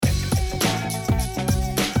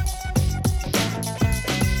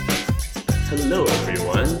Hello,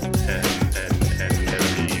 everyone, and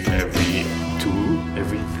every two,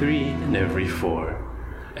 every three, and every four,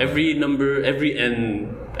 every number, every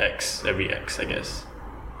x, I guess.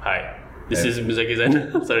 Hi, this is Muzaki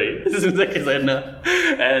Zaina. Sorry, this is Muzaki Zaina,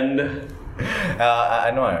 and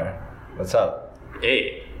Anwar, what's up?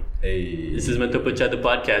 hey, Hey. this is Mental Pecah, the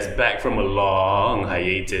podcast, back from a long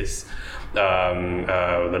hiatus.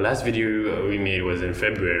 The last video we made was in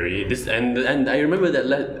February. And I remember that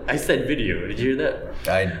I said video. Did you hear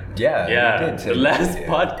that? Yeah. You did The last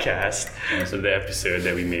podcast. So the episode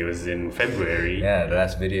that we made was in February. Yeah, the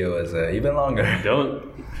last video was even longer.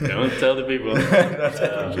 Don't tell the people.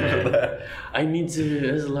 Man. I need to.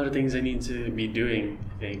 There's a lot of things I need to be doing,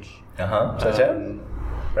 I think. Such as?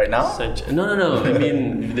 Right now? No. I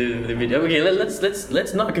mean the video. Okay,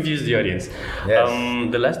 let's not confuse the audience. Yes.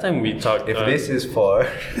 The last time we talked. If this is for...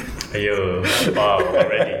 Ayo, wow,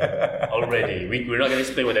 already. We're not gonna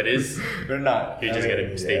explain what that is. We're not. You're just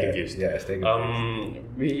gonna stay confused. Yeah, stay confused.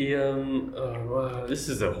 Wow, this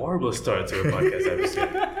is a horrible start to a podcast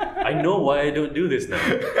episode. I know why I don't do this now.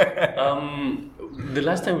 The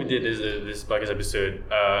last time we did this podcast episode,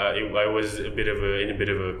 I was in a bit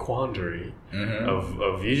of a quandary.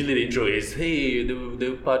 Of usually the intro is, hey,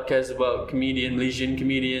 the podcast about Malaysian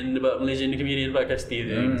comedian podcasting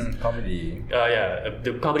things. Comedy.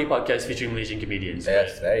 The comedy podcast featuring Malaysian comedians.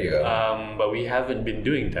 Yes, there you go. But we haven't been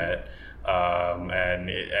doing that.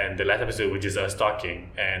 And the last episode was just us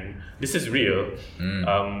talking, and this is real.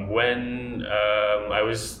 When I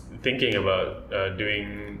was thinking about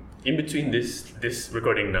doing in between this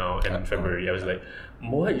recording now and February, I was like,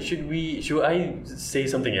 should I say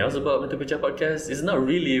something else about Mental Pecah podcast? It's not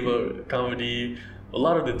really about comedy a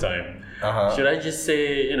lot of the time. Should I just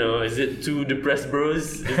say, is it two depressed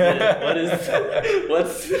bros? What is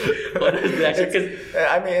the actual?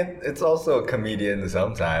 I mean, it's also comedian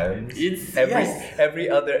sometimes. Every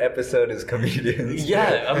other episode is comedians.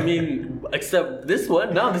 Yeah, I mean, except this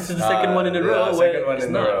one. Now this is the second one in a row.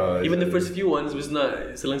 Even the first few ones was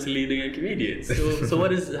not selang-seli dengan comedians. So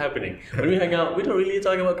what is happening? When we hang out, we don't really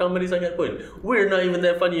talk about comedy sangat pun. We're not even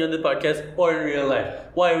that funny on the podcast or in real life.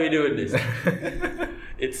 Why are we doing this?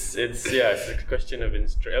 It's a question of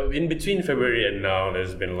in between February and now.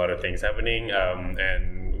 There's been a lot of things happening,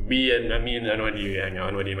 and me and Anwadi hang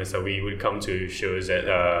out. Anwadi and myself, we would come to shows at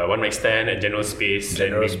One Mic Stand at General Space.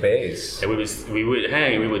 And we would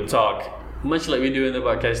hang and we would talk, much like we do in the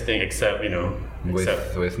podcasting, except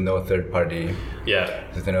with no third party. Yeah.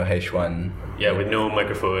 With no H1. Yeah, with no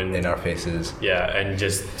microphone in our faces. Yeah, and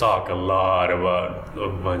just talk a lot about a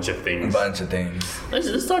bunch of things.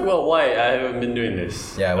 Let's talk about why I haven't been doing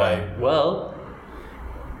this. Yeah, why? Well,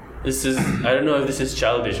 this is, I don't know if this is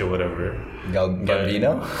childish or whatever.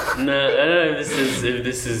 Gambino? No, I don't know if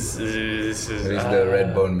this is. What does the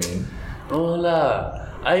red bone mean? Hola.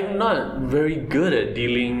 I'm not very good at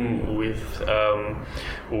dealing with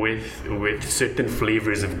certain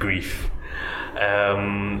flavors of grief.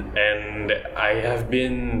 And I have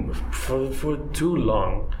been for too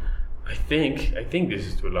long. I think this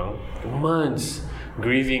is too long. Months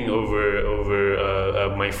grieving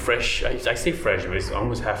over my fresh. I say fresh, but it's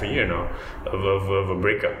almost half a year now of a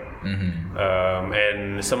breakup.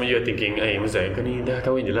 And some of you are thinking, "Hey, Muzai, kau ni dah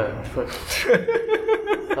kahwin je lah."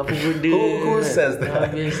 Apa benda? Who says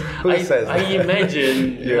that? I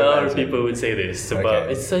imagine a lot of people would say this about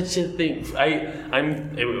it's such a thing.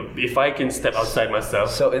 If I can step outside myself.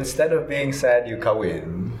 So instead of being sad, you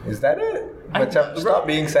kahwin. Is that it? Stop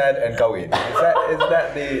being sad and kahwin. Is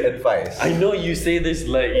that the advice? I know you say this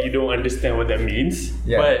like you don't understand what that means.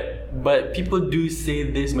 Yeah. But people do say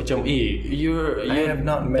this macam, I have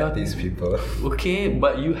not met these people. Okay,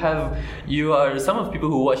 but you are some of people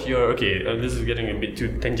who watch your, this is getting a bit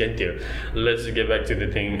too tangential. Let's get back to the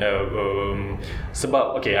thing.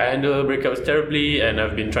 Sebab, I handle breakups terribly, and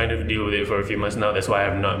I've been trying to deal with it for a few months now. That's why I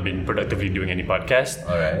have not been productively doing any podcast.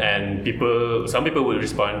 Alright. And some people will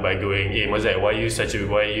respond by going, "Hey, Mazai, why are you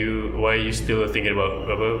still thinking about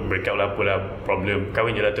breakup lah, apalah problem,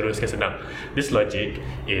 kahwin je lah terus kan senang." This logic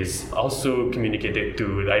is also communicated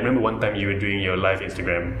to. I remember one time you were doing your live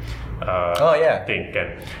Instagram thing,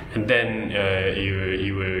 kan? And then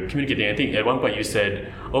you were communicating. I think at one point you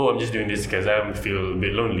said, "Oh, I'm just doing this because I feel a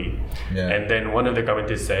bit lonely." And then one of the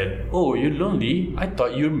commenters said, "Oh, you're lonely? I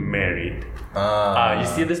thought you're married." You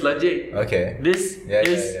see this logic? Okay. This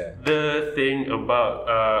is the thing about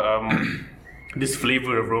this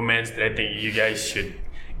flavor of romance that I think you guys should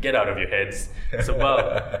get out of your heads. It's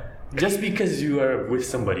about just because you are with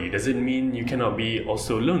somebody doesn't mean you cannot be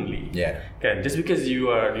also lonely. Yeah. Kan? Just because you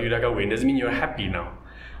dah kahwin doesn't mean you're happy now.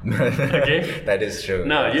 Okay, that is true.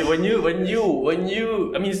 No, when you,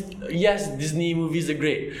 I mean, yes, Disney movies are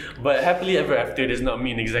great, but happily ever after does not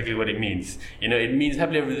mean exactly what it means. You know, it means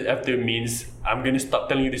happily ever after means I'm gonna stop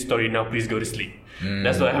telling you this story now. Please go to sleep.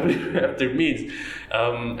 That's what happily ever after means.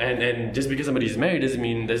 And just because somebody is married doesn't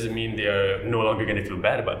mean they are no longer gonna feel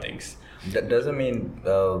bad about things. That doesn't mean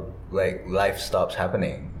like life stops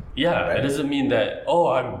happening. Yeah, right? That doesn't mean that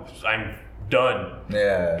I'm done.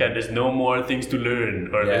 Yeah. Okay, there's no more things to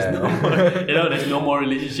learn, or there's no more, there's no more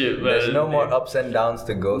relationship. There's no more ups and downs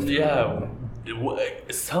to go through. Yeah.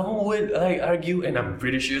 Some would argue, and I'm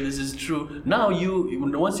pretty sure this is true. Now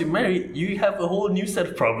once you're married, you have a whole new set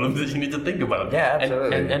of problems that you need to think about. Yeah,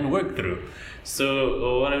 absolutely. And work through.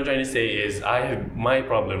 So what I'm trying to say is, my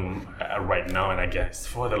problem right now, and I guess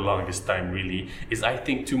for the longest time really, is I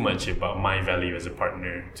think too much about my value as a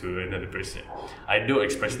partner to another person. I don't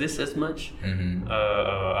express this as much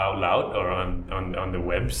out loud or on the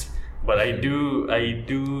webs, but I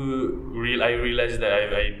realize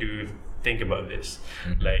that I do think about this,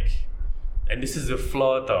 like, and this is a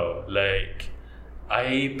flaw though. Like,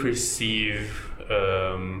 I perceive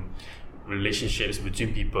relationships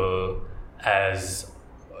between people as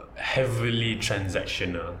heavily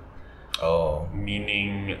transactional. Oh.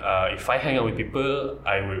 Meaning, if I hang out with people,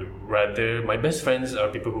 I would rather, my best friends are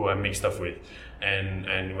people who I make stuff with, and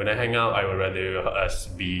when I hang out, I would rather us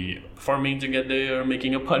be performing together or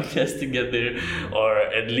making a podcast together, or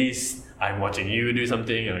at least I'm watching you do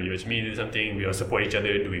something or you watch me do something. We all support each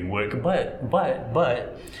other doing work. But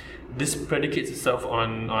this predicates itself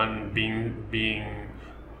on being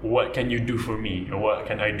what can you do for me or what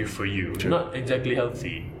can I do for you? True. Not exactly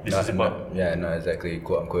healthy. This is about not exactly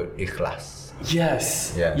quote unquote ikhlas.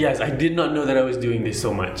 Yes. Yeah. Yes, I did not know that I was doing this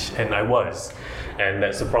so much, and I was, and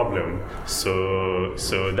that's a problem. So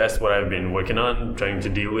that's what I've been working on, trying to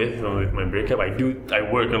deal with my breakup. I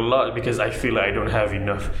work a lot because I feel like I don't have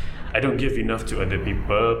enough. I don't give enough to other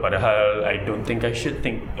people. Padahal I don't think I should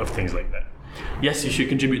think of things like that. Yes, you should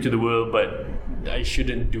contribute to the world, but I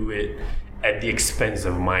shouldn't do it at the expense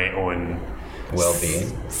of my own well-being,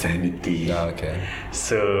 sanity. Oh, okay.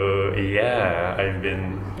 So yeah, I've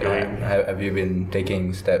been going. Have you been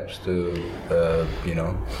taking steps to,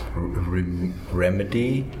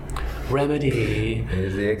 remedy? Remedy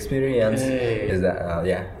is the experience. Hey. Is that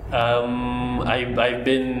yeah? I've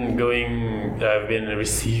been going. I've been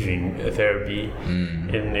receiving therapy.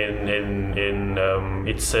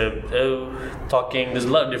 It's talking. There's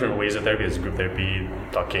a lot of different ways of therapy. There's group therapy,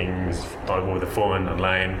 talking over the phone,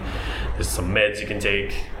 online. There's some meds you can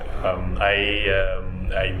take. I'm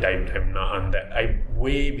not on that. I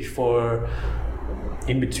way before,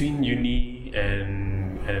 in between uni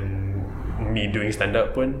and me doing stand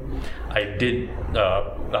up pun, I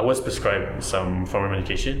was prescribed some form of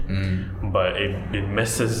medication, but it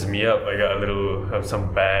messes me up. I got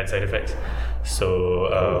some bad side effects. So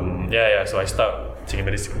so I stopped taking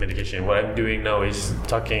medication. What I'm doing now is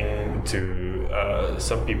talking to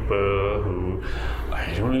some people who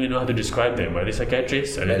I don't really know how to describe them. Are they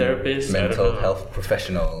psychiatrists? Are they therapists? Mental health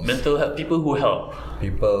professionals. Mental health people who help.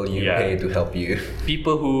 People you pay to help you.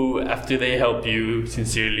 People who, after they help you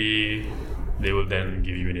sincerely, they will then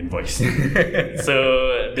give you an invoice.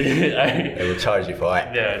 So they will charge you for it.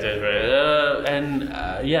 Yeah, that's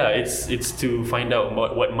right. It's to find out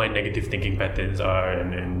what my negative thinking patterns are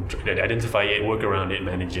and identify it, work around it,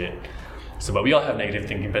 manage it. So, but we all have negative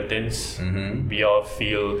thinking patterns. We all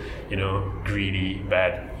feel, greedy,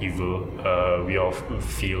 bad, evil. We all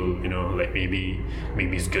feel, like maybe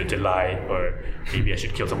it's good to lie, or maybe I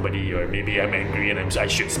should kill somebody, or maybe I'm angry and I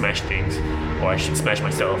should smash things, or I should smash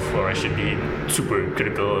myself, or I should be super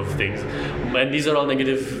critical of things. And these are all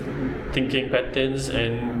negative thinking patterns.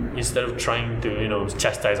 And instead of trying to,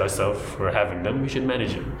 chastise ourselves for having them, we should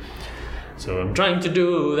manage them. So I'm trying to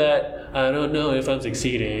do that. I don't know if I'm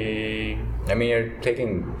succeeding. I mean, you're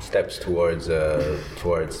taking steps towards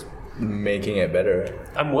making it better.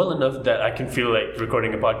 I'm well enough that I can feel like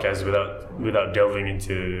recording a podcast without delving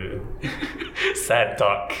into sad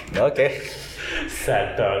talk. Okay.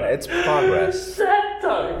 Sad talk. It's progress. Sad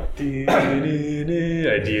talk.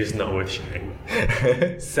 Ideas not worth sharing.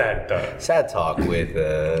 Sad talk. Sad talk with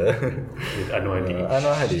Anwar Hadi.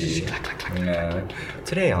 Anwar Hadi.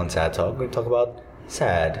 Today on Sad Talk, we talk about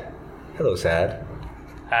sad. Hello, sad.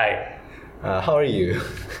 Hi. How are you?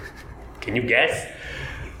 Can you guess?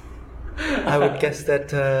 I would guess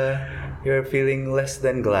that you're feeling less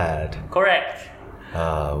than glad. Correct.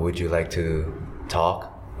 Would you like to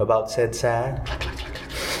talk about said sad?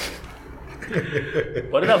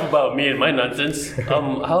 What enough about me and my nonsense? But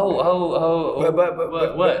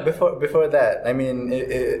before that, I mean,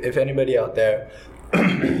 if anybody out there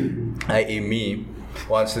i.e. me,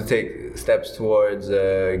 wants to take steps towards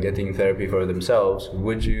getting therapy for themselves,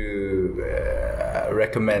 would you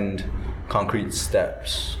recommend concrete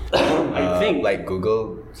steps? I think like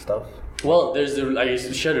Google stuff. Well, I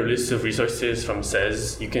shared a list of resources from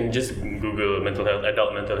SES. You can just Google mental health,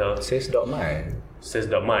 adult mental health. SES.my.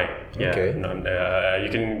 SES.my. Yeah. Okay. You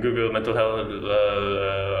can Google mental health,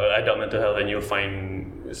 adult mental health, and you'll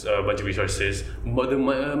find a bunch of resources. But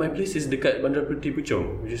my place is dekat Bandar Puteri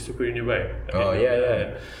Puchong, which is super nearby. Oh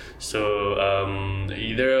yeah. So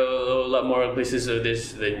there are a lot more places of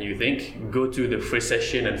this than you think. Go to the first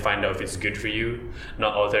session and find out if it's good for you.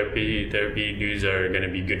 Not all therapy dues are gonna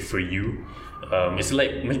be good for you. It's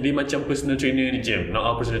like dia macam personal trainer in the gym. Not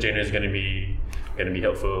all personal trainer is gonna be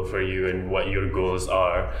helpful for you and what your goals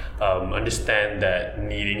are. Understand that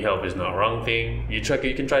needing help is not a wrong thing. You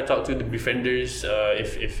can try to talk to the befrienders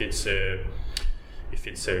if it's a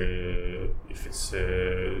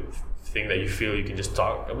thing that you feel you can just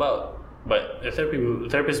talk about. But a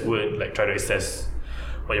therapist would like try to assess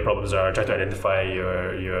what your problems are, try to identify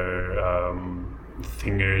your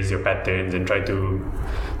fingers, your patterns, and try to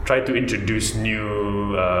introduce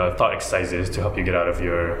new thought exercises to help you get out of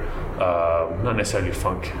your not necessarily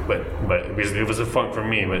funk, but it was a funk for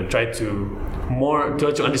me. But try to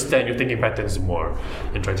understand your thinking patterns more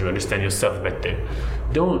and try to understand yourself better.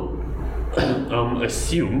 Don't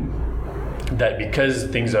assume that because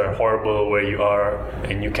things are horrible where you are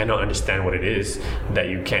and you cannot understand what it is, that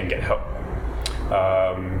you can't get help.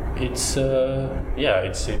 It's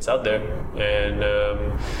out there and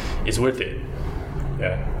it's worth it.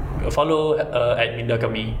 Yeah, follow at Minda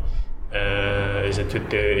Kami. Is a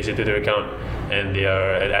Twitter account, and they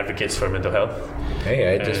are advocates for mental health.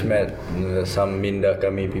 Hey, I just met some Minda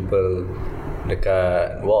Kami people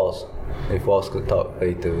dekat Walls. If Walls could talk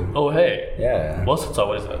later. Oh hey. Yeah. Walls could talk.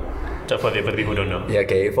 What is that? For the people who don't know. Yeah,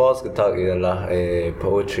 okay. If Walls could talk, ialah a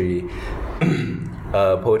poetry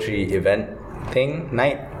event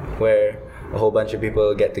night where a whole bunch of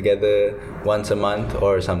people get together once a month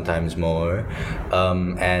or sometimes more,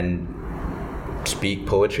 and speak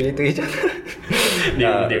poetry to each other.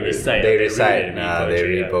 They recite. They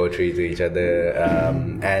read poetry to each other,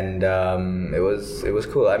 and it was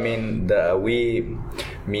cool. I mean,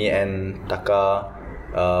 me and Taka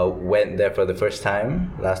went there for the first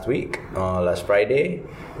time last Friday.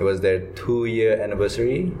 It was their 2-year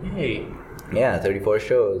anniversary. Hey. Yeah, 34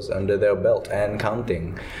 shows under their belt and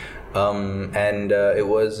counting. And it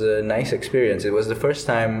was a nice experience. It was the first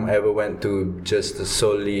time I ever went to just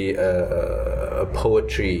solely a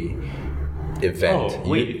poetry event.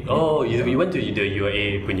 You went to the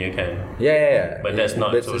UAA punya kan? Yeah. But that's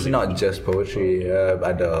not. But it's not just poetry.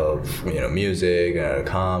 Ada music,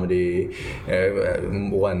 comedy,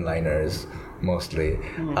 one-liners mostly,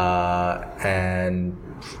 and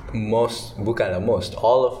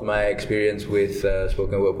all of my experience with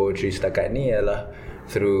spoken word poetry setakat ni ialah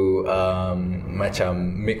through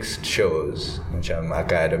macam mixed shows. Macam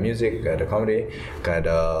akan ada music, akan ada comedy, akan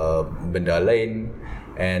ada benda lain,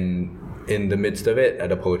 and in the midst of it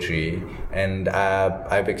ada poetry. And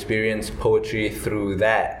I've experienced poetry through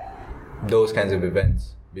those kinds of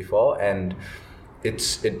events before, and it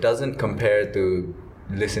doesn't compare to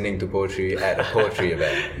listening to poetry at a poetry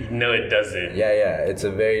event. No, it doesn't. Yeah, it's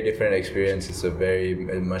a very different experience. It's a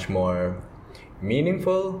much more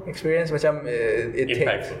meaningful experience. Macam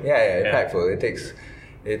impactful. Impactful.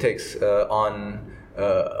 It takes on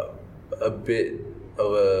a bit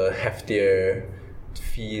of a heftier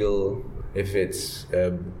feel if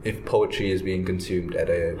poetry is being consumed at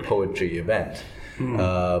a poetry event.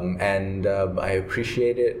 And I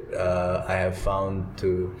appreciate it. I have found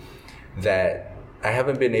that I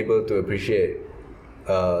haven't been able to appreciate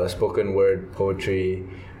spoken word poetry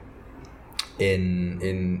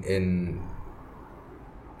in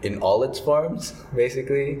all its forms,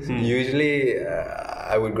 basically. Usually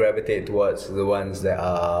I would gravitate towards the ones that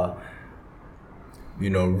are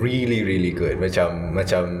really really good, macam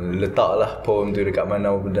letaklah poem tu dekat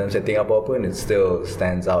mana dalam setting apa pun, it still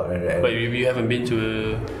stands out. But you haven't been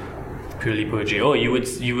to purely poetry. You would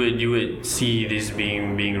see this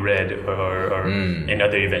being read or in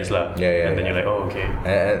other events lah. And then you're like, oh okay.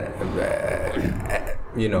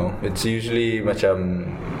 It's usually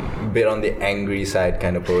macam bit on the angry side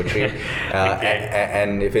kind of poetry.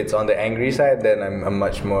 And if it's on the angry side, then I'm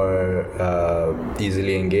much more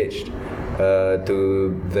easily engaged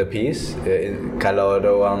to the piece. Kalau ada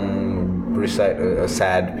orang recite a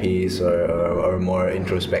sad piece or more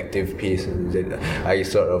introspective piece, I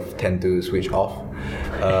sort of tend to switch off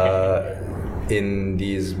in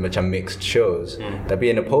these macam mixed shows. Tapi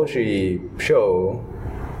in a poetry show,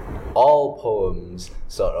 all poems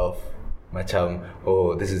sort of macam,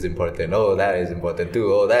 oh, this is important, oh, that is important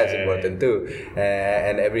too, oh, that's important too,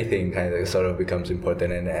 and everything kind of sort of becomes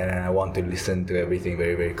important, and I want to listen to everything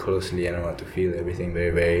very, very closely, and I want to feel everything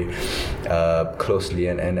very, very closely,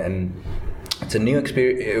 and it's a new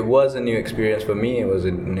experience. It was a new experience for me. It was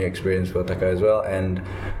a new experience for Taka as well, and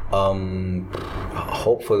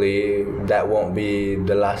hopefully that won't be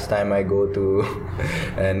the last time I go to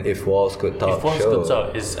an If Walls Could Talk If Walls show. Could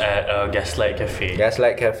Talk is at Gaslight Cafe.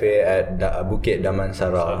 Gaslight Cafe at Bukit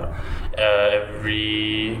Damansara.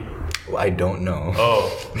 Every... I don't know.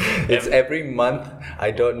 Oh. It's every month.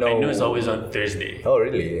 I don't know. I know it's always on Thursday. Oh,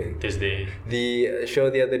 really? Thursday. The show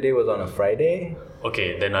the other day was on a Friday.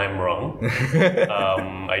 Okay, then I'm wrong.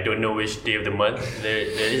 I don't know which day of the month there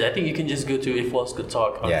is. I think you can just go to If Walls Could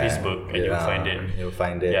Talk on Facebook and you'll find it. You'll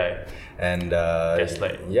find it. Yeah. And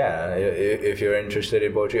Gaslight. yeah, if you're interested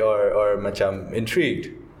in poetry or macam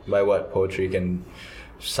intrigued by what poetry can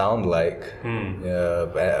sound like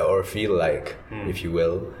or feel like, if you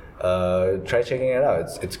will, try checking it out.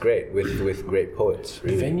 It's great with great poets.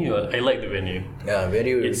 Really. The venue, I like the venue. Yeah,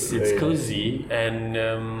 venue. It's cozy, and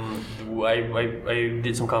I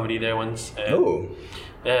did some comedy there once. Oh.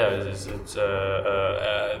 Yeah, it's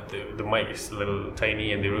the mic is a little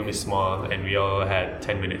tiny and the room is small, and we all had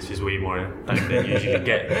 10 minutes, which is way more time than you usually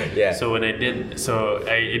get. Yeah. So when I did,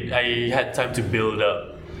 I had time to build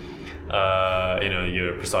up,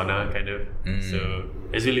 your persona kind of. So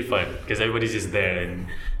it's really fun because everybody's just there, and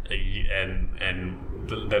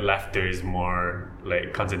the laughter is more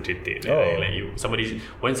like concentrated. Oh.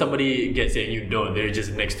 When somebody gets it and you don't, they're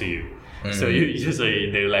just next to you. So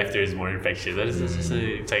the laughter is more infectious. That is just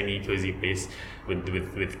a tiny cozy place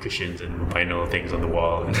with cushions and vinyl things on the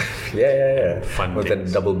wall. And yeah. Fun with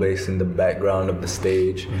things. a double bass in the background of the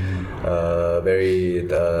stage. Very,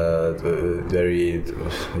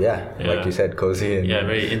 like you said, cozy. And,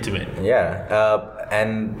 very intimate. Yeah.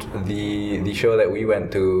 And the show that we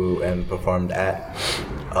went to and performed at,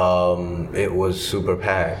 it was super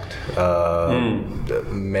packed.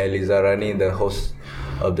 Melisa Rani, the host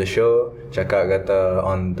of the show, cakap kata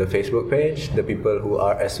on the Facebook page, the people who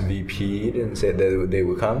RSVP'd and said that they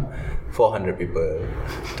would come, 400 people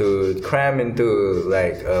to cram into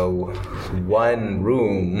like one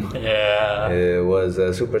room. Yeah, it was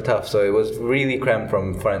super tough. So it was really crammed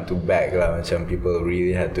from front to back lah. Macam people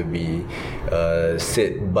really had to be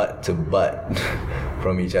sit butt to butt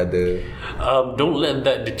from each other. Don't let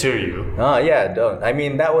that deter you. Don't. I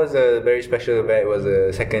mean, that was a very special event. It was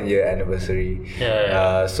a 2nd year anniversary.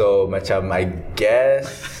 So macam I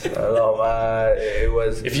guess it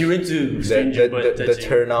was. If you're into the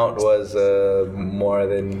turnout was more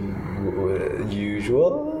than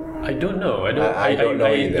usual. I don't know. I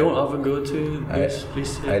don't often go to these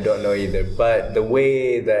places. I don't know either. But the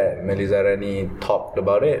way that Melisa Rani talked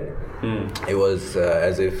about it, it was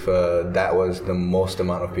as if that was the most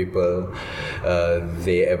amount of people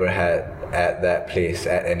they ever had at that place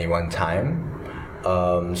at any one time.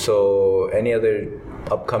 So any other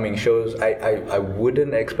upcoming shows, I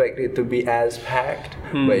wouldn't expect it to be as packed,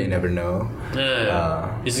 but you never know.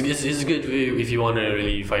 It's good if you want to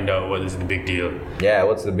really find out what is the big deal. Yeah,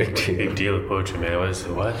 what's the big deal? Big deal of poetry, man.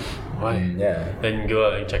 What? Why? Then go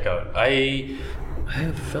out and check out. I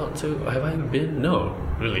have felt so. Have I been? No,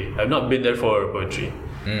 really. I've not been there for poetry.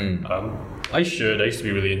 I should. I used to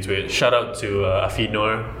be really into it. Shout out to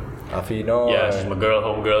Afinor. Yeah, she's my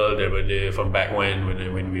homegirl. They're from back when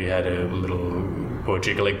we had a little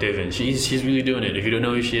poetry collective, and she's really doing it. If you don't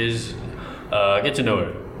know who she is, get to know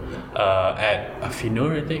her. At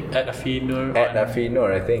Afinor, I think. At Afinor,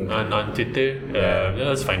 I think. On Twitter.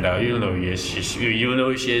 Let's find out. You'll know who she is. You'll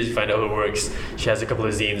know who she is. Find out her works. She has a couple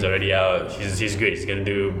of zines already out. She's great. She's gonna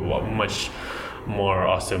do much more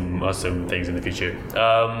awesome things in the future.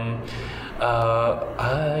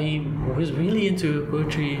 I was really into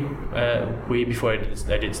poetry way before I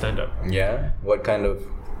did stand up. Yeah. What kind of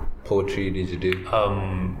poetry did you do?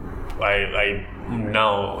 I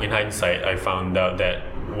now in hindsight I found out that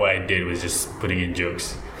what I did was just putting in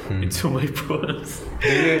jokes into my poems.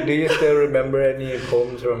 Do you still remember any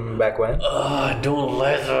poems from back when? I don't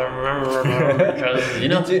like to remember because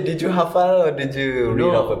Did you hafal or did you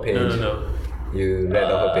read off a page? No. You read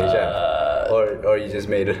off a page, or you just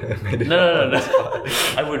made it. No.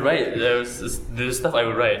 I would write. There's stuff I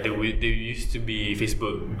would write. There used to be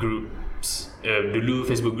Facebook groups. Dulu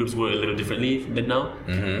Facebook groups work a little differently than now,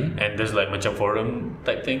 and there's like macam forum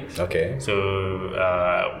type things. Okay. So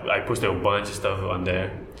I posted a bunch of stuff on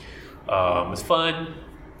there. It's fun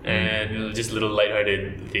and just little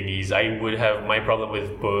lighthearted thingies. I would have my problem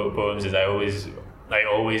with poems is I always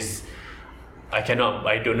I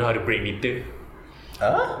don't know how to break meter.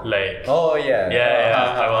 Huh? Like, oh yeah.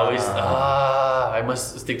 I'm always I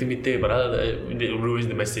must stick to meter, but it ruins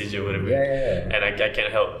the message or whatever. And I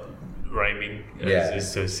can't help rhyming.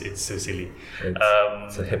 It's so silly.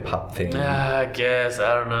 It's a hip hop thing. I guess,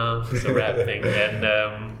 I don't know. It's a rap thing. And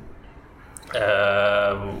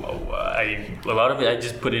a lot of it I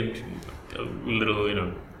just put in a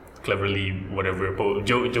little, cleverly whatever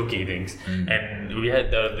jokey things. And we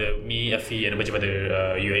had me, Afi, and a bunch of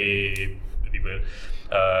other UAA people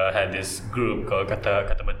had this group called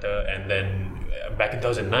Kata Mata. And then back in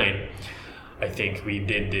 2009, I think we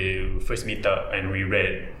did the first meetup and we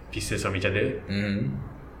read pieces from each other. And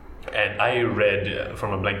I read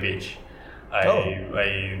from a blank page. I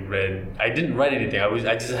didn't write anything.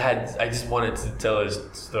 I just wanted to tell a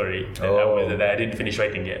story that I didn't finish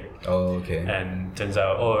writing yet. Oh, okay. And turns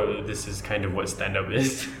out, this is kind of what stand-up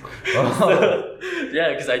is. So,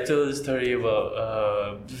 because I told a story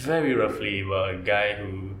about very roughly about a guy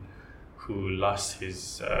who lost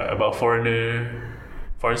his about foreign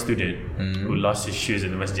student who lost his shoes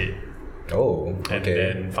in the masjid. Oh, okay. And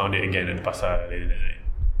then found it again in the pasar later that night.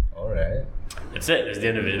 All right. That's it. That's the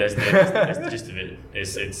end of it. That's the gist of it.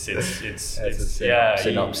 It's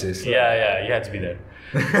synopsis. You had to be there.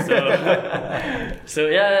 So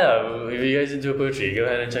if you guys into poetry, go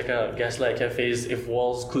ahead and check out Gaslight Cafes If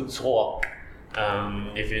Walls Could Talk.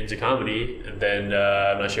 If you're into comedy, then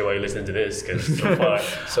I'm not sure why you're listening to this, because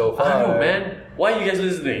so far I don't know, man. Why are you guys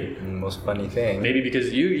listening? Most funny thing. Maybe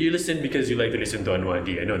because you listen because you like to listen to Anwar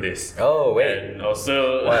Adi. I know this. Oh wait. And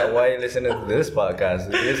also, why are you listening to this podcast?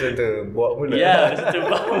 Listen to Buat Mula. Yeah, listen to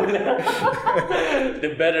Buat Mula. the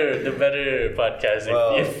better podcast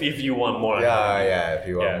if you want more. If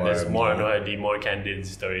you want more. There's more Anwar Adi, more candid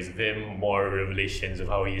stories of him, more revelations of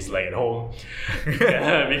how he's like at home.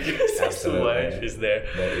 Because that's so much is there.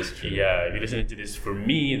 That is true. Yeah, if you're listening to this for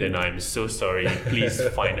me, then I'm so sorry. Please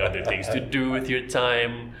find other things to do with your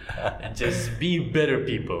time and just be better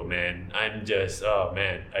people, man. I'm just I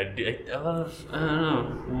don't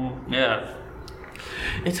know. Yeah,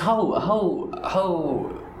 it's how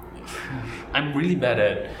I'm really bad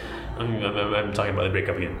at. I'm talking about the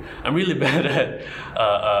breakup again. I'm really bad at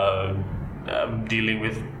dealing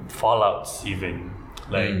with fallouts, even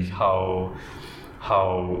like how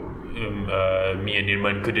me and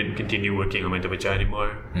Nirman couldn't continue working on Mata Baca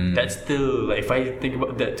anymore. That's still, like, if I think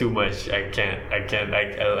about that too much, I'll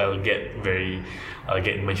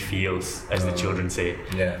get in my feels, as the children say.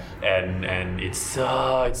 Yeah. And it's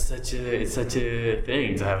such a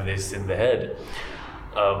thing to have this in the head.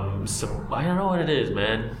 So I don't know what it is,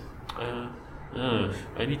 man.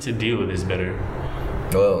 I need to deal with this better.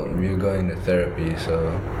 Well, you're going to therapy,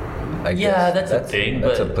 so I guess that's a thing.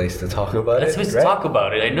 That's a place to talk about that's it. That's a place to talk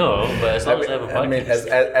about it. I know, but as long as I have a podcast. I mean,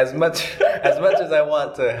 as much as I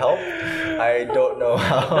want to help, I don't know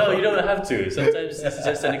how. No, you don't have to. Sometimes it's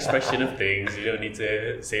just an expression of things. You don't need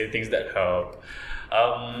to say things that help.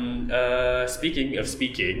 Speaking of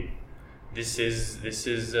speaking, this is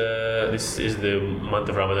the month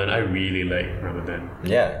of Ramadan. I really like Ramadan.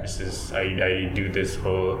 Yeah. I do this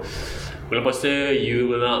whole bulan puasa. You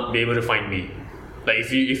will not be able to find me. Like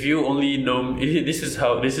if you only know, this is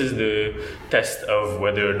the test of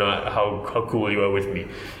whether or not how cool you are with me.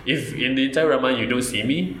 If in the entire Ramadan you don't see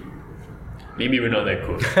me, maybe we're not that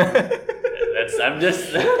cool.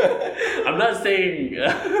 I'm not saying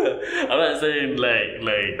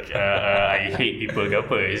like I hate people ke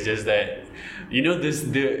apa. It's just that this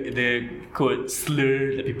the quote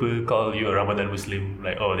slur that people call you a Ramadan Muslim,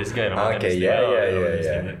 like, oh, this guy Ramadan Muslim.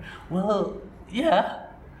 Yeah. Like, well, yeah.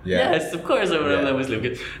 Yes, of course I'm a Ramadan Muslim.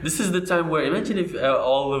 This is the time where, imagine if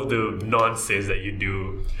all of the nonsense that you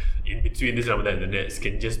do in between this Ramadan and the next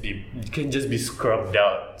can just be scrubbed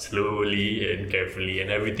out slowly and carefully, and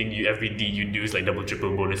every deed you do is like double,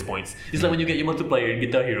 triple bonus points. It's like when you get your multiplier in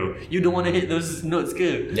Guitar Hero. You don't want to hit those notes,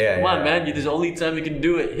 good. Come on, man. There's the only time you can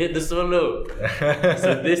do it. Hit the solo.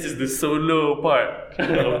 So this is the solo part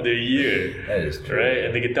of the year. That is true. Right?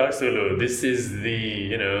 And the guitar solo. This is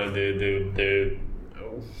the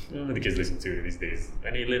the kids listen to these days.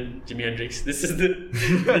 Annie Lynn, Jimi Hendrix. This is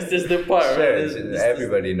the part. Sure, right?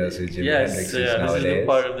 everybody knows who Jimi Hendrix is nowadays. This is the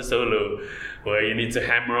part of the solo where you need to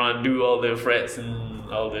hammer on, do all the frets and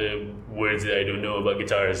all the words that I don't know about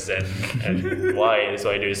guitars and why.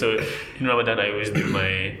 So I do. So in Ramadan, I always do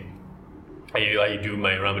I do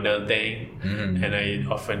my Ramadan thing, and I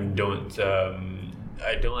often don't.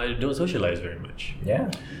 I don't socialize very much. Yeah,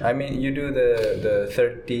 I mean, you do the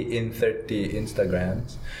 30 in 30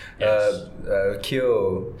 Instagrams. Yes.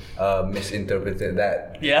 Kyo misinterpreted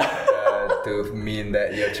that. Yeah. to mean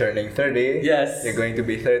that you're turning 30. Yes. You're going to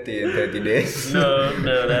be 30 in 30 days. No,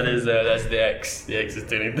 that's the X. The X is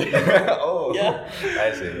turning 30. Oh, yeah.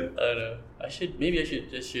 I see. I don't know. I should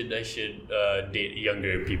date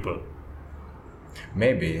younger people.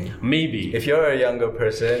 Maybe. Maybe. If you're a younger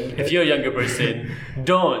person,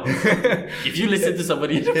 don't. If you listen to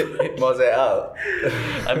somebody, Mose out.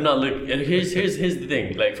 I'm not looking. And here's the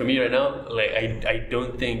thing. Like for me right now, like I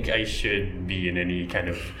don't think I should be in any kind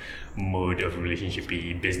of mode of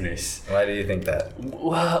relationshipy business. Why do you think that?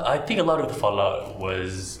 Well, I think a lot of the fallout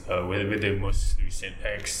was with the most recent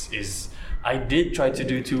ex is I did try to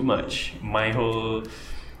do too much. My whole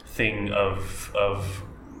thing of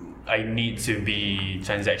I need to be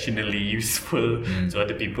transactionally useful to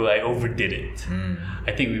other people. I overdid it.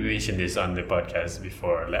 I think we mentioned this on the podcast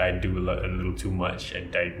before. Like I do a little too much,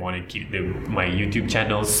 and I want to keep my YouTube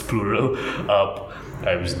channels plural up.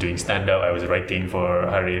 I was doing stand-up. I was writing for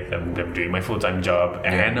Harith. I'm doing my full-time job,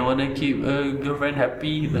 and I want to keep a girlfriend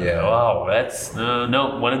happy. Wow, that's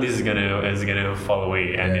no. One of these is gonna fall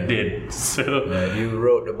away, and it did. So you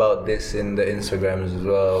wrote about this in the Instagrams as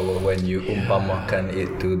well when you umpamakan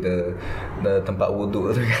it to the tempat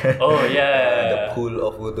wudu. Oh yeah, the pool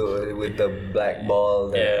of wudu with the black ball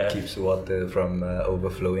that keeps water from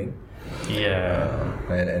overflowing. Yeah,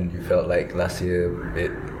 and you felt like last year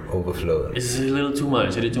it overflowed. It's a little too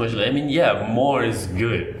much. I did too much. I mean, yeah, more is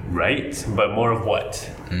good, right? But more of what?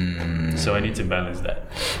 So I need to balance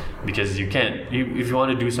that because you can't. If you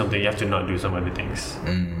want to do something, you have to not do some other things.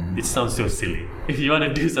 It sounds so silly. If you want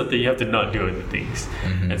to do something, you have to not do other things.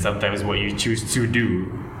 And sometimes what you choose to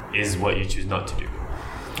do is what you choose not to do.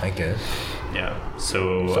 I guess. Yeah.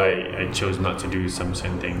 So I chose not to do some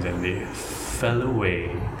certain things, and they fell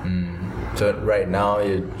away. So right now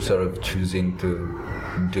you're sort of choosing to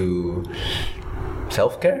do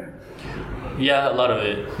self-care? Yeah, a lot of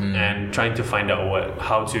it, and trying to find out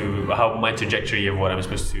how my trajectory of what I'm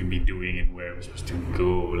supposed to be doing and where I'm supposed to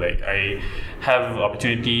go. Like I have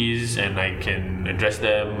opportunities and I can address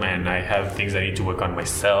them, and I have things I need to work on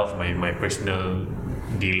myself, my personal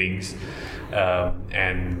dealings,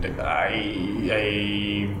 and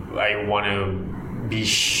I want to be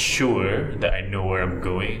sure that I know where I'm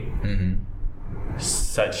going.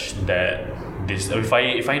 Such that if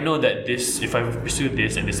I know that if I pursue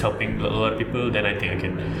this and it's helping a lot of people, then I think I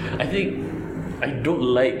can. I think I don't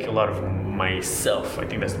like a lot of myself. I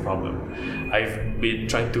think that's the problem. I've been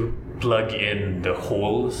trying to plug in the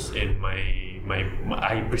holes in my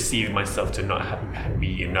I perceive myself to not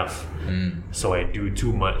be enough. So I do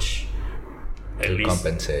too much. To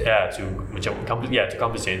compensate. To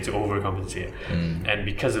compensate, to overcompensate. And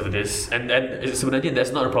because of this, and sebenarnya that's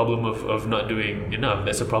not a problem of not doing enough.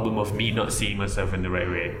 That's a problem of me not seeing myself in the right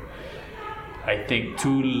way. I think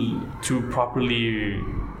to properly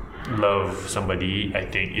love somebody, I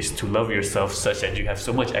think, is to love yourself such that you have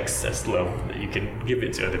so much excess love that you can give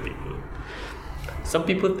it to other people. Some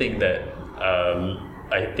people think that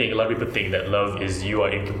I think a lot of people think that love is you are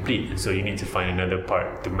incomplete, and so you need to find another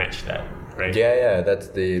part to match that. Right? Yeah, that's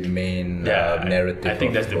the main narrative. I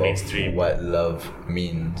think that's the mainstream. What love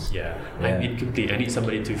means. I'm incomplete. I need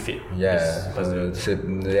somebody to fit. This puzzle.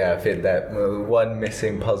 Fit that one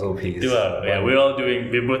missing puzzle piece.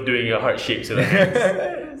 We're both doing a heart shape. So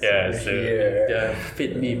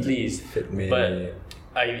fit me, please. Fit me. But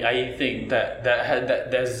I think that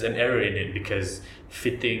there's an error in it because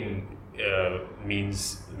fitting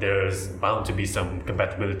means there's bound to be some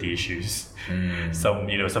compatibility issues. Some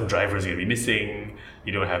drivers are gonna be missing.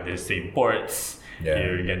 You don't have the same ports.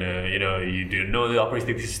 You're gonna, you don't know the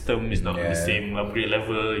operating system is not on the same upgrade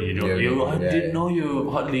level. You don't. I didn't know you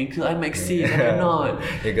hotlink. I'm XC. I cannot.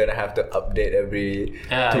 You're gonna have to update every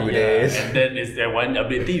 2 days. And then it's that one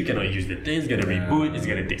update thing you cannot use the thing. It's gonna reboot. It's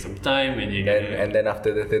gonna take some time, and then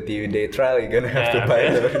after the 30-day trial, you're gonna have to buy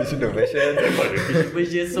the original version.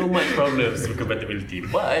 Which has so much problems with compatibility.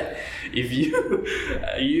 But if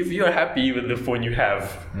you are happy with the phone you have,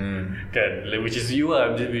 which is you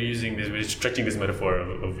are. I'm just using this. We're stretching this metaphor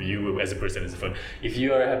of you as a person as a phone. If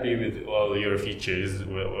you are happy with all your features,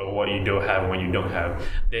 what you don't have, what you don't have,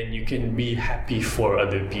 then you can be happy for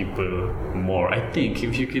other people more. I think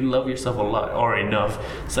if you can love yourself a lot or enough,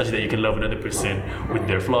 such that you can love another person with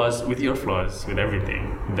their flaws, with your flaws, with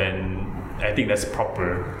everything, then I think that's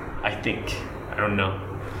proper. I think. I don't know.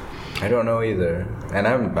 I don't know either, and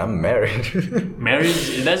I'm married.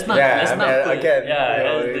 Marriage? That's not. That's not. Again,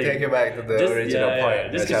 take it back to the original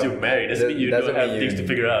point. Just because you're married doesn't mean you don't have things to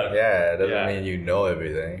figure out. Doesn't mean you know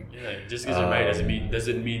everything. Just because you're married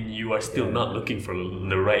doesn't mean you are still not looking for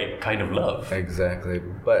the right kind of love. Exactly,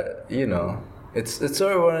 but it's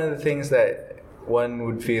sort of one of the things that one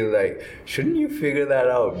would feel like, shouldn't you figure that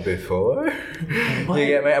out before? You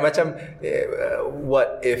get me? Macam,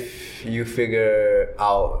 what if you figure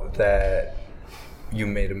out that you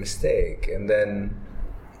made a mistake, and then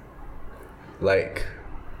like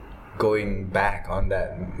going back on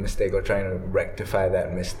that mistake or trying to rectify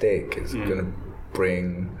that mistake is gonna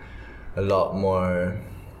bring a lot more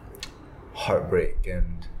heartbreak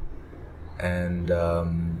and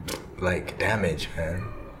like damage, man.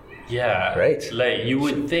 Yeah, right. Like you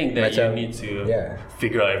would think that you need to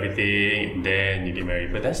figure out everything, then you get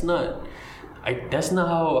married, but that's not. That's not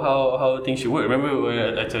how things should work. Remember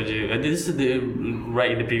when I told you this is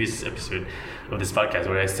right in the previous episode of this podcast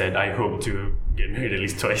where I said I hope to get married at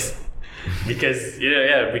least twice. Because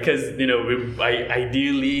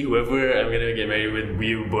ideally whoever I'm gonna get married with,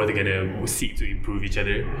 we both are gonna seek to improve each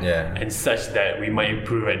other, and such that we might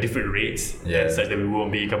improve at different rates, and such that we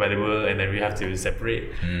won't be compatible, and then we have to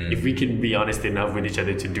separate. If we can be honest enough with each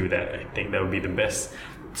other to do that, I think that would be the best.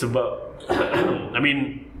 So, but I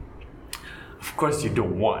mean, of course you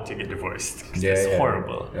don't want to get divorced, because it's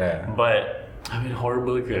horrible. But I mean,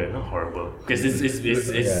 horrible ke? Not horrible. Because it's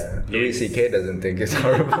Louis C.K. doesn't think it's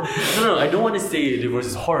horrible. No, I don't want to say divorce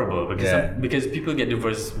is horrible because people get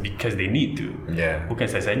divorced because they need to. Bukan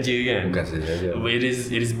saja kan. It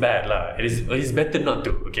is bad lah. It is better not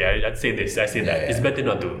to. Okay, I'd say this. I say that. It's better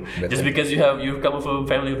not to. Just because you come from a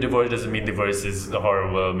family of divorce doesn't mean divorce is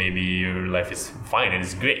horrible. Maybe your life is fine and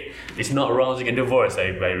it's great. It's not wrong to get divorced.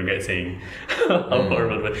 I regret saying how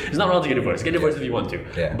horrible, but it's not wrong to get divorced. Get divorced if you want to.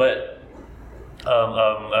 But I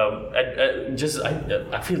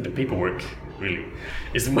feel the paperwork really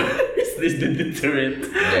is the deterrent.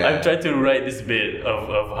 I'm trying to write this bit of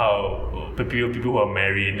how people who are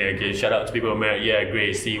married. Okay, shout out to people who are married. Yeah,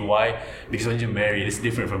 great. See why? Because when you're married, it's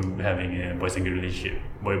different from having a boyfriend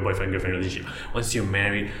girlfriend relationship. Once you're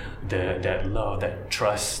married, that love, that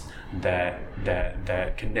trust,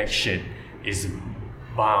 that connection is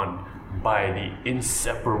bound by the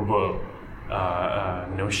inseparable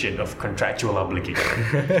notion of contractual obligation.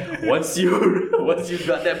 Once you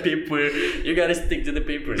got that paper, you gotta stick to the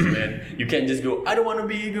papers, man. You can't just go, I don't want to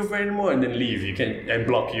be your girlfriend anymore, and then leave. You can't and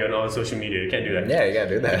block you on all social media. You can't do that. Yeah, you can't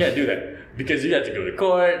do that. You can't do that because you have to go to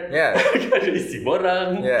court. Yeah, you gotta isi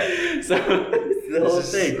borang. Yeah, so it's the whole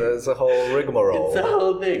thing. It's a whole rigmarole. It's a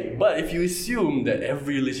whole thing. But if you assume that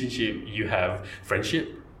every relationship you have,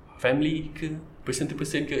 friendship, family, person to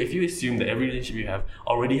person, if you assume that every relationship you have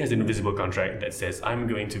already has an invisible contract that says I'm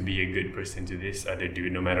going to be a good person to this other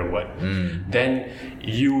dude no matter what, then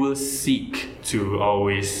you will seek to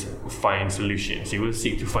always find solutions. You will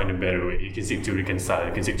seek to find a better way. You can seek to reconcile.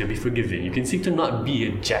 You can seek to be forgiving. You can seek to not be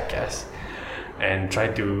a jackass and try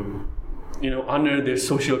to honor the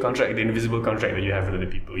social contract, the invisible contract that you have with other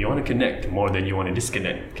people. You want to connect more than you want to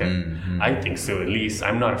disconnect. Okay? I think so, at least.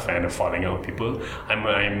 I'm not a fan of falling out with people. I'm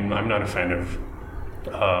not a fan of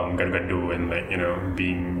gadu and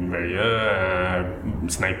being very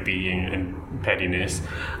snipey and pettiness.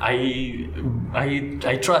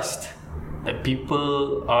 I trust that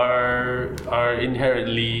people are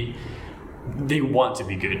inherently, they want to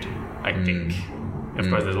be good, I think. Of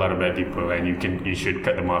course, there's a lot of bad people, and you should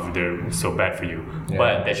cut them off if they're so bad for you.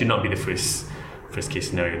 But that should not be the first case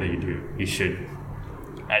scenario that you do. You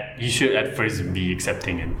should at first be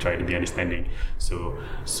accepting and try to be understanding. So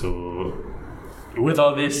with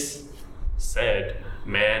all this said,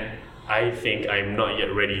 man, I think I'm not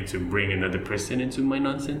yet ready to bring another person into my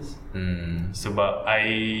nonsense. So, but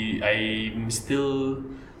I'm still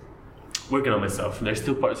working on myself. There's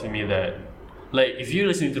still parts of me that, like, if you're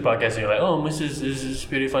listening to the podcast and you're like, oh, Mrs. is a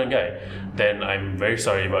pretty fun guy, then I'm very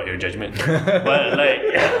sorry about your judgment. But like,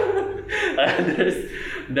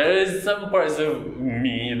 there is some parts of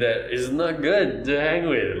me that is not good to hang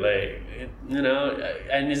with, like,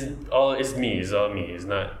 and it's all me. It's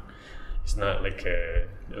not like a.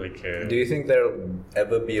 Do you think there'll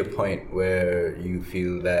ever be a point where you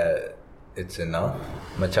feel that it's enough?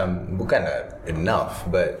 Macam bukan enough,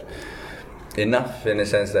 but enough in the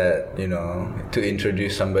sense that to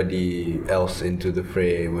introduce somebody else into the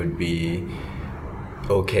fray would be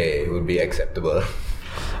okay, would be acceptable.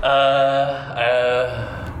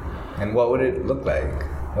 And what would it look like?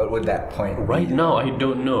 What would that point be? Right now, I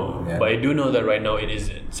don't know, but I do know that right now it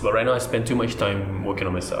isn't. But right now, I spend too much time working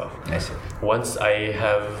on myself. I see. Once I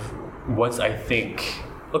think,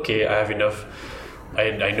 okay, I have enough.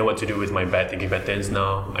 I know what to do with my bad thinking patterns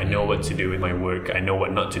now. I know what to do with my work. I know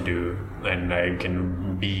what not to do, and I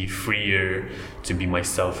can be freer to be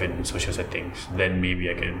myself in social settings. Then maybe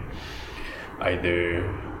I can either,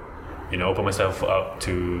 open myself up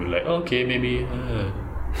to like, okay, maybe.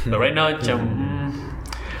 But right now,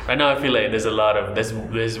 Right now, I feel like there's a lot of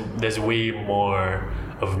there's way more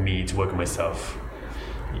of me to work on myself.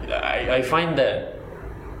 I find that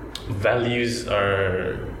values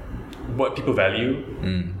are what people value,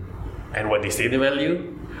 and what they say they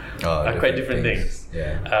value are quite different things.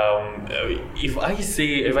 Yeah. If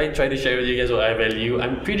I try to share with you guys what I value,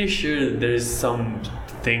 I'm pretty sure there's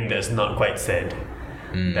something that's not quite said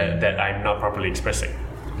that I'm not properly expressing.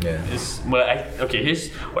 Yeah. Here's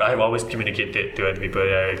what I've always communicated to other people.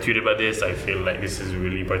 I tweeted about this. I feel like this is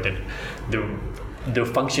really important. The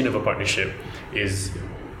function of a partnership is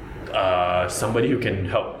somebody who can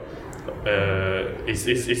help.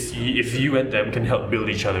 If you and them can help build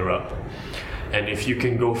each other up, and if you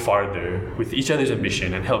can go farther with each other's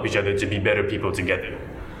ambition and help each other to be better people together,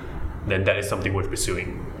 then that is something worth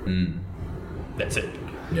pursuing. That's it.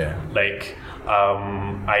 Yeah. Like,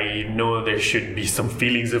 I know there should be some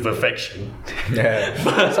feelings of affection.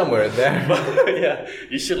 Yeah. Somewhere there. But, yeah,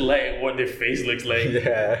 you should like what their face looks like.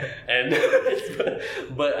 Yeah. And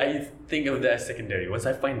but I think of that as secondary. Once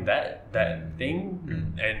I find that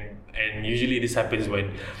thing, and usually this happens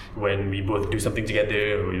when we both do something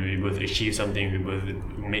together, or we both achieve something, we both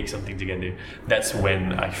make something together. That's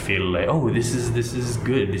when I feel like, oh, this is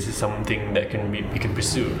good. This is something that we can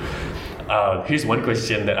pursue. Here's one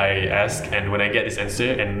question that I ask, and when I get this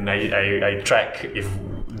answer, and I track if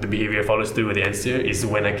the behavior follows through with the answer, is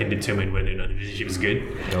when I can determine whether or not the relationship is good.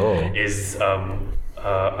 Is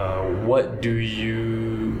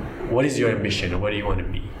what is your ambition, or what do you want to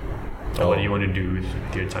be, or what do you want to do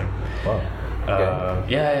with your time? Wow.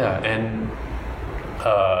 Okay. And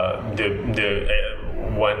the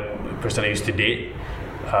one person I used to date,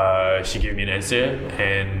 she gave me an answer,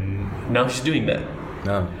 and now she's doing that.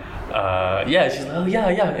 She's like, oh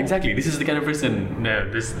yeah, exactly. This is the kind of person. No,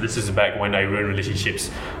 this is back when I run relationships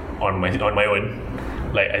on my own.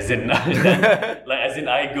 Like as in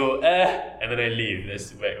I go and then I leave.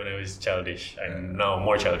 That's back when I was childish. I'm now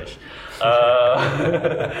more childish.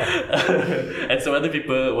 And some other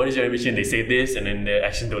people, what is your ambition? They say this, and then their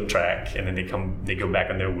actions don't track, and then they go back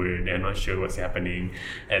on their word. They're not sure what's happening,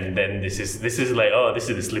 and then this is like, oh, this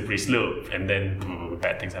is the slippery slope, and then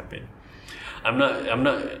bad things happen. I'm not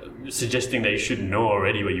suggesting that you should know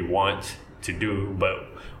already what you want to do, but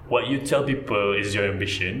what you tell people is your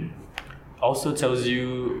ambition also tells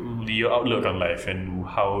you your outlook on life and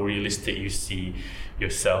how realistic you see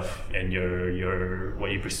yourself and your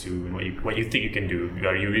what you pursue and what you think you can do.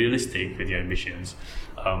 Are you realistic with your ambitions?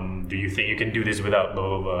 Do you think you can do this without blah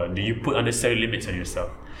blah blah? Do you put unnecessary limits on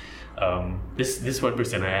yourself? This one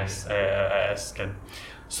person I asked,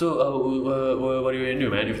 so what are you gonna do,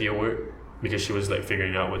 man, with your work? Because she was like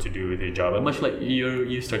figuring out what to do with her job, and much like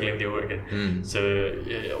you're struggling with your work. So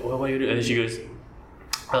what are you doing? And then she goes,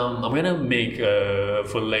 I'm gonna make a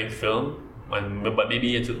full-length film, but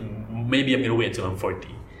maybe I'm gonna wait until I'm 40.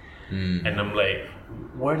 And I'm like,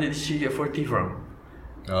 where did she get 40 from?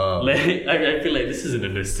 Like I feel like this isn't a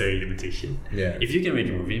necessary limitation. Yeah. If you can make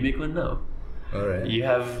a movie, make one now. All right. You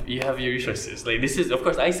have your resources. Like, this is, of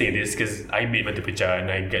course, I say this because I made Mata Pecah and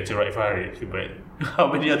I get to write for Harith, but how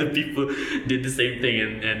many other people did the same thing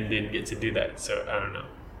and didn't get to do that? So I don't know.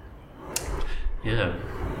 Yeah,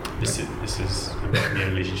 this is about my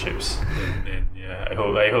relationships, and yeah, I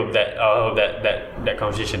hope that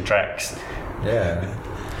conversation tracks. Yeah,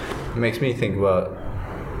 it makes me think about.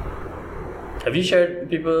 Have you shared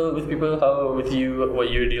with people what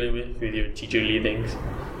you're dealing with your teacherly things?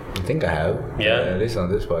 I think I have. Yeah. At least on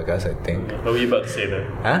this podcast, I think. What were you about to say though?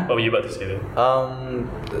 Huh? What were you about to say though?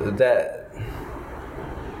 That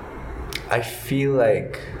I feel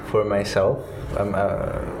like for myself,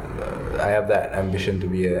 I have that ambition to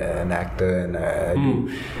be an actor, and I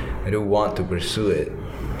do want to pursue it.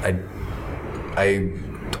 I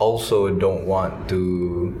also don't want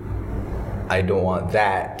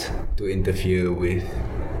that to interfere with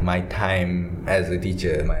my time as a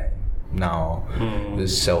teacher,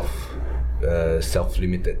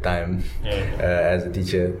 self-limited time as a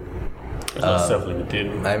teacher. It's not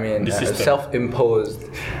self-limited. I mean, self-imposed.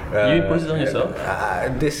 You impose it on yourself?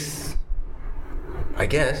 This, I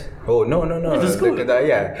guess. Oh no! This is cool.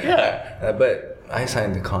 Yeah. But I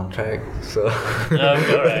signed the contract, so.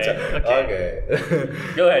 Alright. Okay.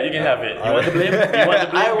 Go ahead. You can have it. You want the blame?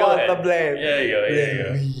 I want the blame. Yeah, you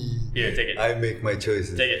go. Here, take it. I make my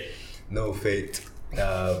choices. Take it. No fate.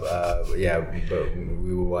 But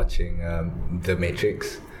we were watching The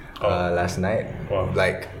Matrix last night. Wow.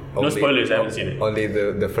 Like no spoilers, I haven't seen it. Only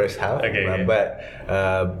the first half. Okay. But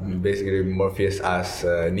basically Morpheus asks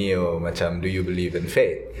Neo macam, do you believe in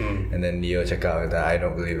fate? And then Neo cakap that I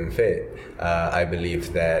don't believe in fate. I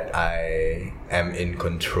believe that I am in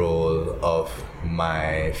control of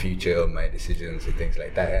my future, of my decisions and things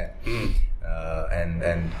like that.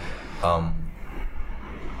 And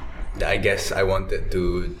I guess I wanted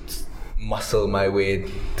to muscle my way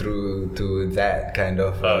through to that kind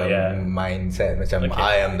of mindset. Macam,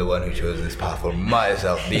 I am the one who chose this path for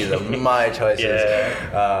myself. These are my choices.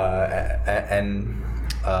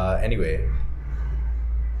 Anyway,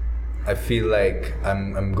 I feel like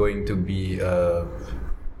I'm going to be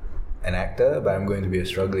an actor, but I'm going to be a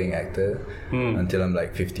struggling actor until I'm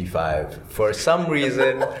like 55. For some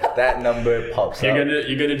reason, that number pops up.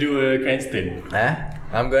 You're gonna do a Cranston.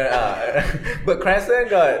 I'm gonna. But Cranston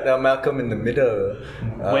got Malcolm in the Middle.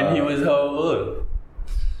 When he was how old?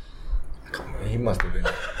 He must have been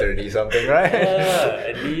 30 something, right?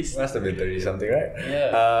 Yeah, at least. Must have been 30 something, right?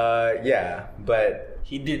 Yeah. But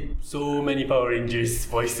he did so many Power Rangers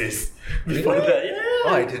voices before that. Yeah.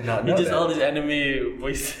 Oh, I did not know. He does all these anime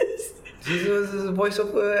voices. Jesus is a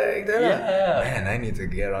voiceover actor. Yeah. Man, I need to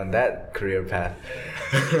get on that career path.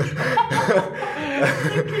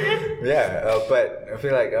 But I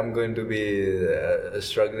feel like I'm going to be a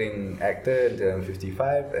struggling actor until I'm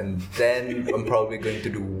 55, and then I'm probably going to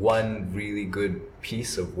do one really good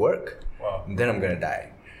piece of work. Wow. And then I'm gonna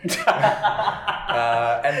die. And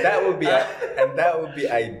that would be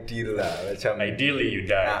ideal lah. Macam, ideally you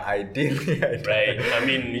die. Ideally I die. Right. I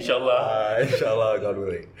mean, inshallah. Inshallah, God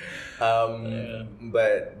willing.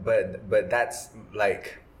 But that's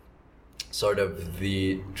like sort of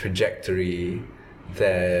the trajectory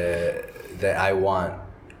that I want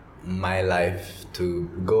my life to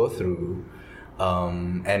go through,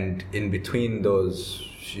 and in between those,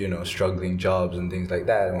 struggling jobs and things like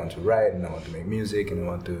that, I want to write and I want to make music and I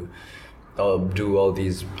want to do all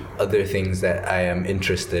these other things that I am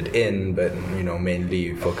interested in, but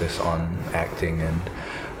mainly focus on acting and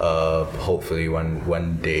hopefully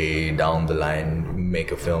one day down the line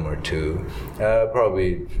make a film or two.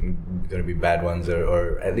 Probably gonna be bad ones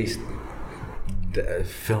or at least the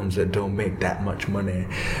films that don't make that much money,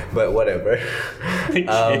 but whatever.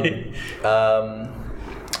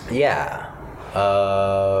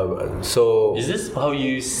 So is this how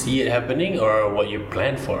you see it happening or what you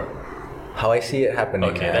plan for? How I see it happening.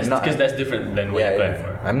 Okay, that's because that's different than what you plan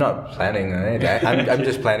for. I'm not planning on it. I'm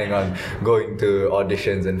just planning on going to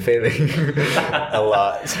auditions and failing a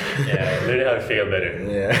lot. Yeah, learn how to fail better.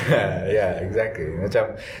 Yeah, exactly.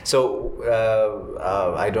 So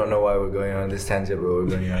I don't know why we're going on this tangent, but we're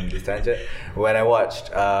going on this tangent. When I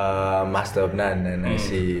watched Master of None and I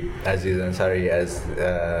see Aziz Ansari as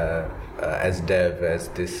Dev, as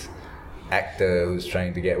this actor who's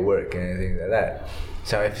trying to get work and things like that.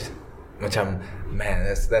 So man,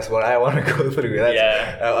 that's what I want to go through.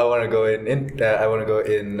 I want to go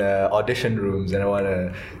in audition rooms and I want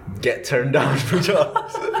to get turned down for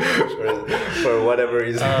jobs for whatever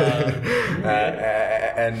reason.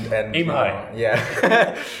 And aim high. Yeah.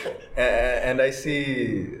 And I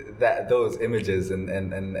see those images and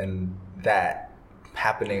that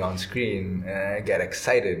happening on screen, and I get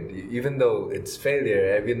excited, even though it's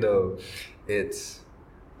failure, even though it's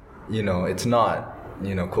it's not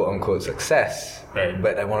quote unquote success, right.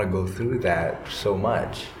 But I want to go through that so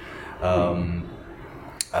much.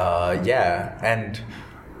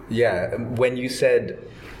 When you said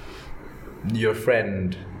your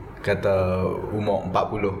friend kata umur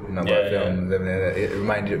 40 nak buat film, it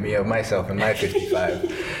reminded me of myself and my 55.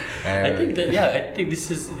 I think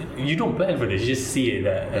this is, you don't plan for this, you just see it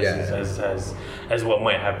as what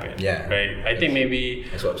might happen. Right. I think maybe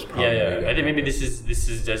that's what's I think maybe this is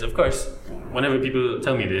just, of course, whenever people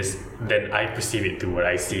tell me this, then I perceive it to what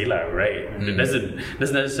I see lah, right? It doesn't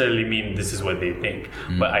necessarily mean this is what they think,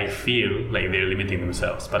 but I feel like they're limiting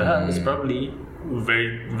themselves. But it's probably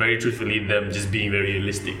very, very truthfully them just being very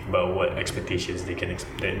realistic about what expectations they can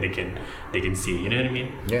see. You know what I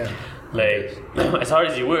mean? Yeah. Like, as hard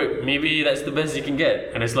as you work, maybe that's the best you can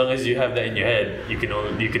get, and as long as you have that in your head, you can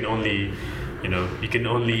only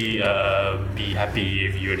be happy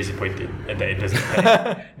if you're disappointed and that it doesn't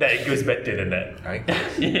that it goes better than that. Right.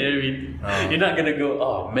 You know what I mean? You're not gonna go,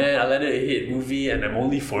 oh man, I landed a hit movie and I'm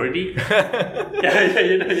only 40.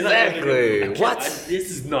 Exactly.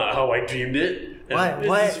 This is not how I dreamed it. Why?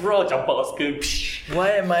 This is raw, campak Oscar.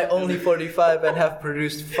 Why am I only 45 and have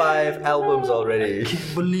produced 5 albums already? I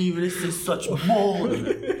can't believe this is such bull.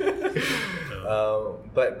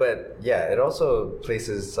 But yeah, it also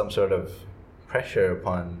places some sort of pressure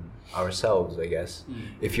upon ourselves, I guess.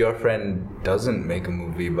 If your friend doesn't make a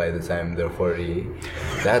movie by the time they're 40,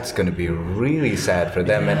 that's gonna be really sad for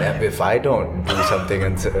them. And if I don't do something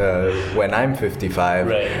when I'm 55,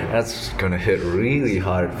 that's gonna hit really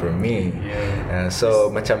hard for me. So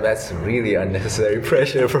macam that's really unnecessary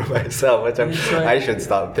pressure for myself. Macam I should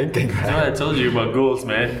stop thinking that. That's why I told you about goals,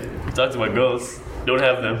 man. We talked about goals. Don't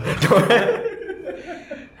have them.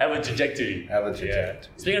 Have a trajectory.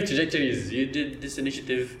 Speaking of trajectories, you did this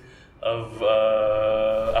initiative of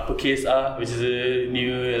Apa KSA, which is a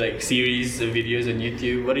new like series of videos on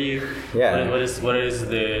YouTube. What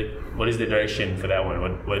is the direction for that one?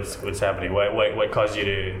 What's happening? What caused you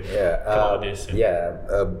to come out with this?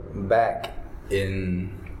 Back in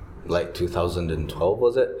like 2012,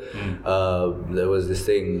 was it? There was this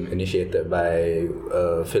thing initiated by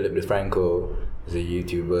Philip DeFranco, who's a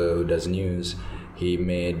YouTuber who does news. He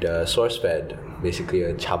made SourceFed, basically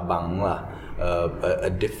a cabang lah.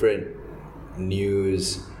 A different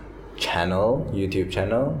news channel, YouTube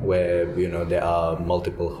channel, where there are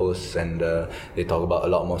multiple hosts and they talk about a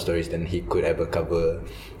lot more stories than he could ever cover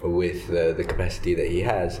with the capacity that he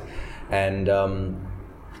has. And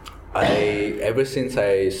ever since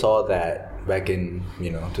I saw that back in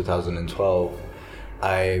 2012,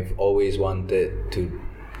 I've always wanted to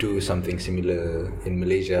do something similar in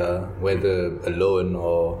Malaysia, whether alone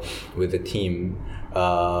or with a team.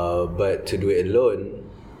 But to do it alone,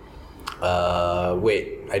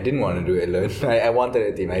 I didn't want to do it alone. I wanted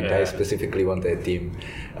a team. I specifically wanted a team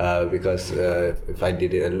because if I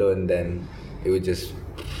did it alone, then it would just,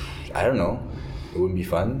 I don't know, it wouldn't be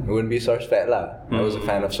fun. It wouldn't be SourceFed lah. I was a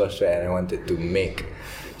fan of SourceFed and I wanted to make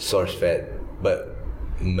SourceFed, but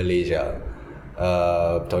Malaysia,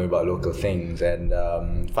 talking about local things. And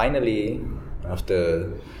finally,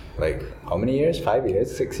 after like how many years? 5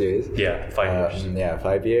 years? 6 years? 5 years.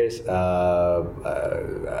 5 years.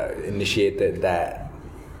 Initiated that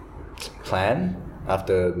plan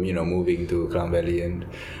after moving to Klang Valley and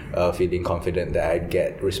feeling confident that I'd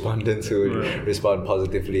get respondents who would respond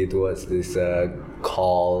positively towards this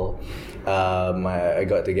call. I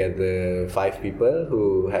got together 5 people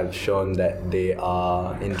who have shown that they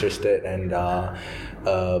are interested and are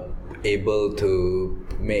able to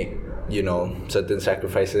make certain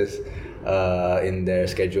sacrifices in their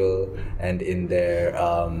schedule and in their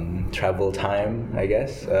travel time, I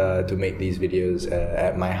guess, to make these videos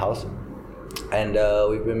at my house. And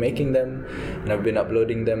we've been making them, and I've been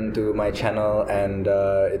uploading them to my channel, and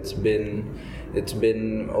it's been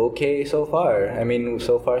okay so far. I mean,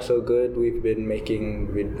 so far so good. We've been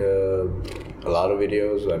making a lot of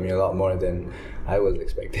videos. I mean, a lot more than I was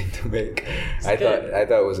expecting to make. I thought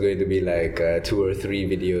it was going to be like 2 or 3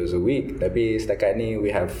 videos a week. Tapi setakat ni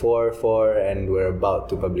we have 4, and we're about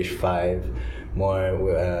to publish 5 more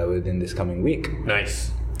within this coming week.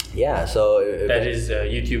 Nice. Yeah, so that is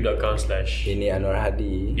youtube.com/Ini Anwar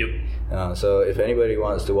Hadi. Yep. So if anybody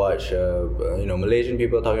wants to watch Malaysian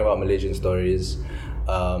people talking about Malaysian stories,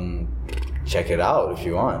 check it out if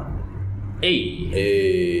you want.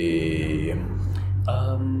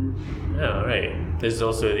 Yeah, right. There's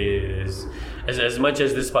also as much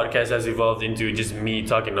as this podcast has evolved into just me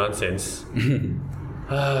talking nonsense.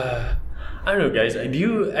 I don't know, guys. Do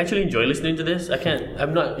you actually enjoy listening to this?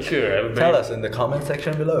 I'm not sure. Tell us in the comment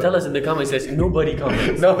section below. Tell us in the comment section. Nobody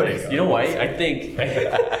comments. Nobody. You know why? I think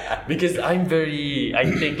because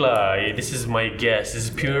this is my guess. This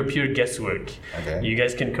is pure guesswork. Okay. You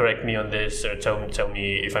guys can correct me on this or tell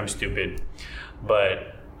me if I'm stupid.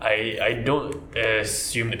 But I don't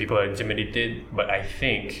assume that people are intimidated, but I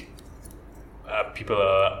think people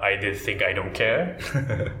either think I don't care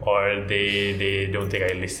or they don't think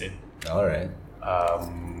I listen. All right.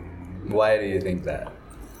 Why do you think that?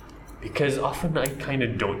 Because often I kind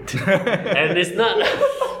of don't, and it's not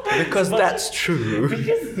because that's true.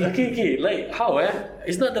 Because okay, like how?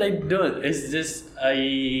 It's not that I don't. It's just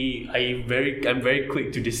I'm very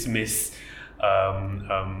quick to dismiss.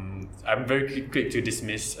 I'm very quick to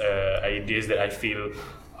dismiss ideas that I feel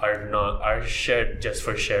are shared just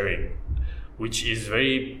for sharing, which is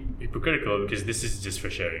very hypocritical because this is just for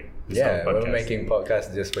sharing. We're making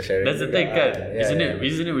podcasts just for sharing. That's the thing, isn't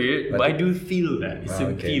it weird? But I do feel that. It's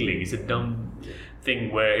a feeling. It's a dumb thing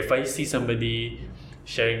where if I see somebody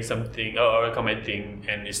sharing something or commenting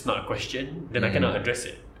and it's not a question, then I cannot address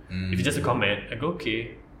it. If it's just a comment, I go,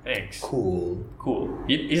 okay, thanks. Cool.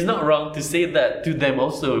 It's not wrong to say that to them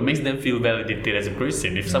also. It makes them feel validated as a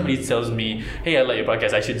person. If somebody tells me, hey, I like your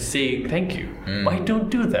podcast, I should say thank you. But I don't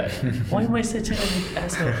do that. Why am I such an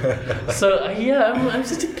asshole? So I'm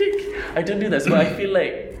such a prick. I don't do that. So I feel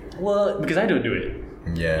like, well, because I don't do it.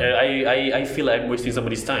 Yeah. I feel like I'm wasting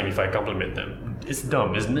somebody's time if I compliment them. It's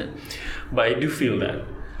dumb, isn't it? But I do feel that.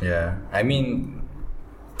 Yeah. I mean,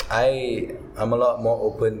 I'm a lot more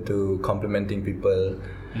open to complimenting people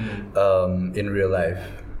in real life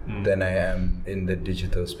than I am in the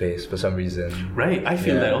digital space for some reason. Right, I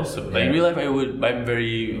feel that also. Like in real life, I'm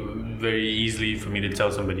very, very easily for me to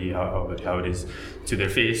tell somebody how it is to their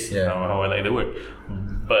face, how I like their work.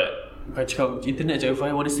 But if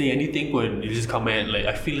I want to say anything pun, you just comment. Like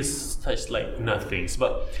I feel it's such like nothings.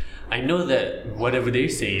 But I know that whatever they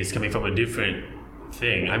say is coming from a different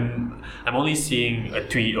thing. I'm only seeing a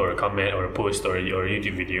tweet or a comment or a post or a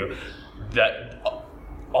YouTube video. That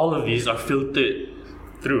all of these are filtered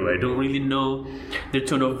through. I don't really know their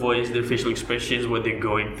tone of voice, their facial expressions, what they're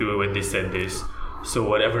going through when they said this. So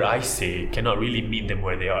whatever I say cannot really meet them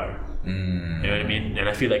where they are. You know what I mean? And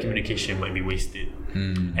I feel like communication might be wasted.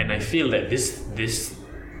 And I feel that this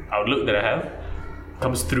outlook that I have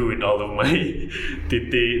comes through in all of my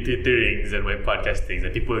twitterings and my podcastings,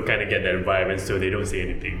 and people kind of get that vibe, and so they don't say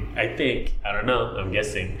anything. I don't know, I'm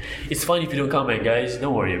guessing. It's fine if you don't comment, guys.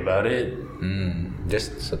 Don't worry about it.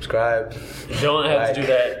 Just subscribe. You don't have to do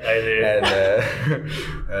that either.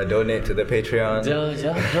 And donate to the Patreon. No,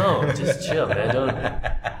 just chill, man. Don't.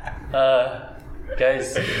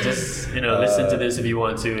 Guys, just listen to this if you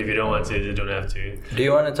want to. If you don't want to, you don't have to. Do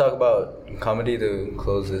you want to talk about comedy to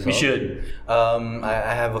close this off? We should.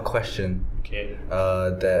 I have a question. Okay.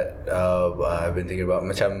 That I've been thinking about.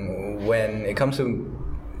 Macam when it comes to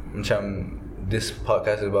macam this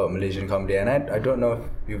podcast is about Malaysian comedy, and I don't know if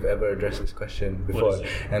you've ever addressed this question before.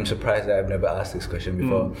 And I'm surprised that I've never asked this question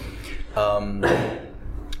before.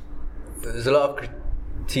 There's a lot of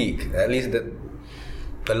critique, at least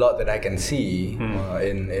a lot that I can see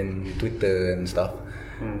in Twitter and stuff,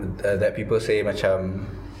 that people say macam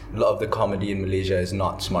a lot of the comedy in Malaysia is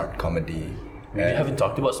not smart comedy. We haven't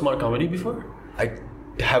talked about smart comedy before?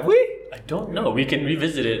 Have we? I don't know. We can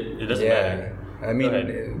revisit it. It doesn't matter. I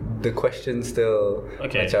mean, the question still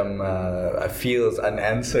macam feels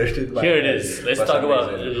unanswered. Here it is. Let's talk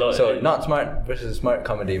about so not smart versus smart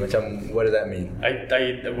comedy. Macam, what does that mean?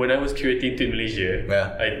 When I was curating to Malaysia,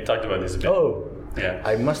 I talked about this a bit. Oh. Yeah.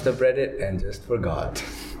 I must have read it and just forgot.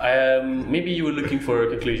 Maybe you were looking for a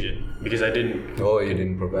conclusion because I didn't. Oh, you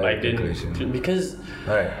didn't provide a conclusion. Because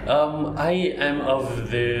I am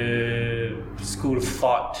of the school of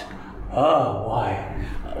thought.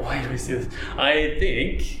 Why do I say this? I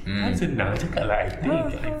think I'm from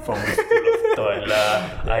the school of thought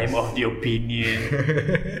lah. I'm of the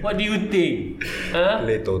opinion. What do you think?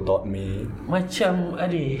 Plato taught me. Macam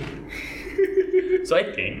adik. So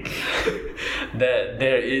I think that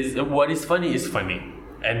there is what is funny,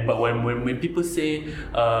 but when people say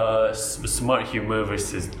smart humor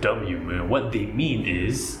versus dumb humor, what they mean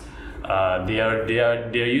is they are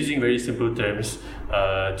using very simple terms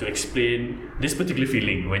to explain this particular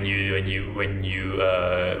feeling when you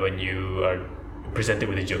are presented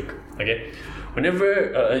with a joke. Okay,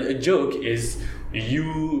 whenever a joke is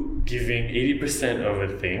you giving 80% of a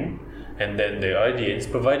thing, and then the audience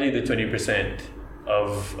providing the 20%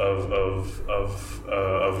 of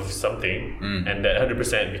something, and that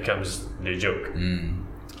 100% becomes the joke.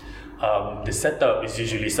 The setup is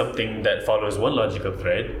usually something that follows one logical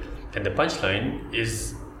thread, and the punchline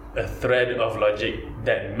is a thread of logic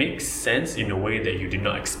that makes sense in a way that you did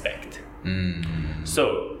not expect.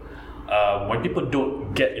 So when people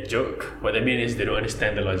don't get a joke, what they mean is they don't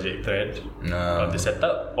understand the logic thread of the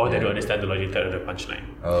setup, or they don't understand the logic thread of the punchline.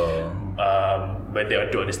 But they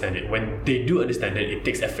don't understand it. When they do understand it, it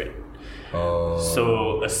takes effort.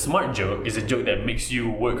 So a smart joke is a joke that makes you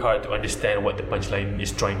work hard to understand what the punchline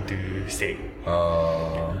is trying to say.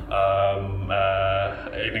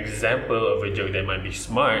 An example of a joke that might be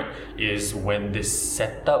smart is when the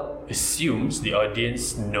setup assumes the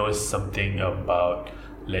audience knows something about,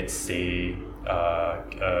 let's say,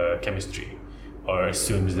 chemistry, or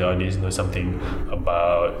assumes the audience knows something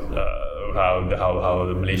about how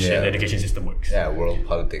the Malaysian education system works. World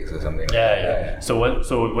politics or something. So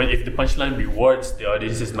if the punchline rewards the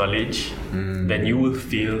audience's knowledge, then you will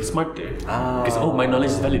feel smarter because my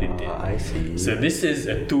knowledge is validated. I see. So this is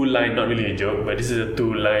a 2-line, not really a joke, but this is a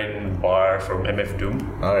 2-line bar from MF Doom.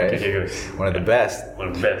 All right. Okay, goes. One of the best.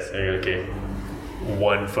 Okay.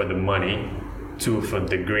 1 for the money, 2 for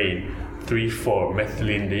the green, 3 for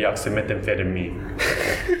methylene deoxymethamphetamine.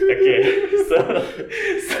 Okay, so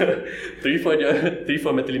 3 for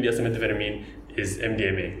methylene deoxymethamphetamine is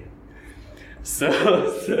MDMA. So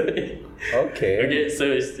okay, so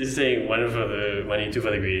it's saying 1 for the money, 2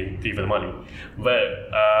 for the green, 3 for the money,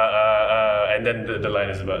 but and then the line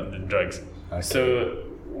is about the drugs. Okay. So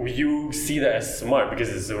you see that as smart because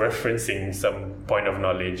it's referencing some point of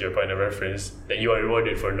knowledge or point of reference that you are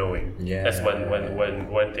rewarded for knowing. Yeah. That's one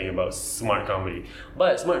thing about smart comedy.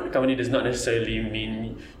 But smart comedy does not necessarily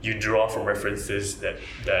mean you draw from references that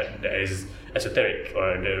is esoteric,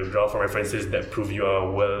 or they draw from references that prove you are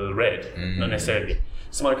well read. Not necessarily.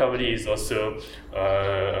 Smart comedy is also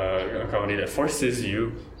a comedy that forces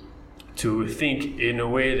you to think in a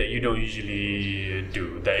way that you don't usually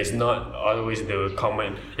do. That is not always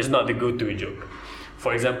it's not the go-to joke.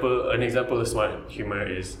 For example, an example of smart humor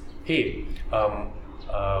is, hey,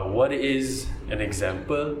 what is an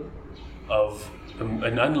example of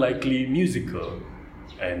an unlikely musical?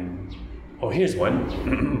 And here's one.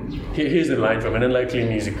 Here's a line from an unlikely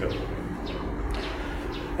musical.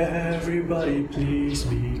 Everybody please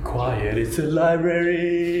be quiet, it's a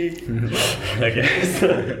library. Okay,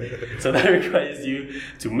 so that requires you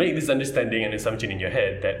to make this understanding and assumption in your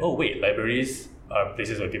head that, oh wait, libraries are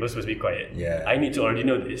places where people are supposed to be quiet. Yeah. I need to already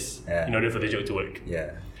know this in order for the joke to work.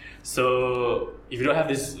 Yeah. So if you don't have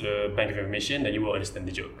this bank of information, then you won't understand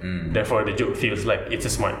the joke. Therefore, the joke feels like it's a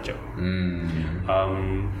smart joke.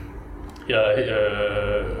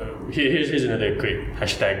 Here's another quick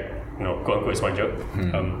hashtag, quote unquote smart joke.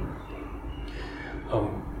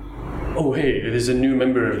 Oh hey, there's a new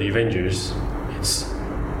member of the Avengers. It's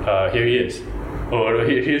here he is.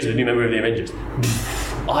 Here's the new member of the Avengers.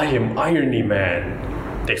 I am Irony Man.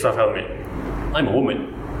 Takes off helmet. I'm a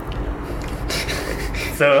woman.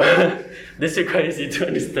 So this requires you to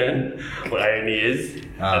understand what irony is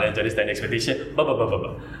and then to understand expectation.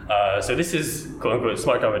 So this is quote unquote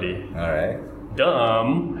smart comedy. Alright.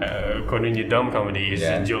 Dumb, kononnya dumb comedy is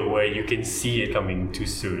a joke where you can see it coming too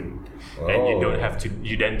soon, and you don't have to.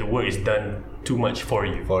 Then the work is done too much for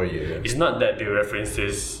you. It's not that the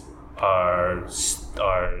references are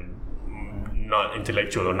not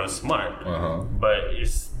intellectual or not smart, but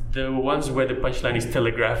it's the ones where the punchline is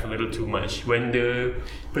telegraphed a little too much. When the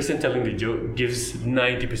person telling the joke gives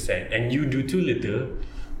 90% and you do too little,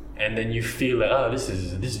 and then you feel like,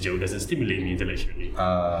 this joke doesn't stimulate me intellectually.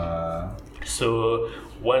 So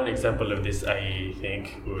one example of this, I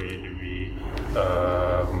think, would be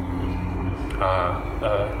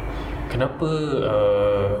kenapa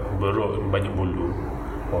beruk banyak bulu?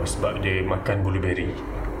 Sebab dia makan blueberry.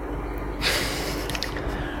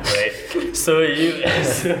 Right? So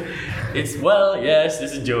it's yes,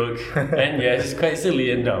 it's a joke, and yes, it's quite silly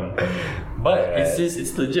and dumb, but it's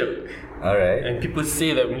the joke. Alright. And people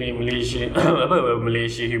say that Malaysia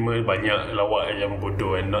humor banyak lawak yang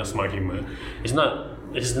bodoh and not smart humor. It's not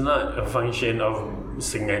a function of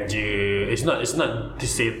sengaja. It's not to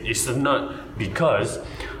say it's not because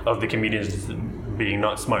of the comedians being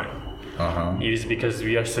not smart. It is because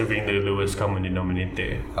we are serving the lowest common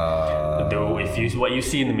denominator. Though what you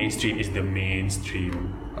see in the mainstream is the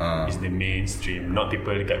mainstream. Is the mainstream, not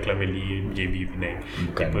people dekat Klang Valley, JB, Penang.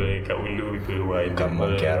 People dekat Ulu, people who are in the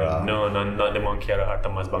Mont Kiara. No, not the Mont Kiara, Harta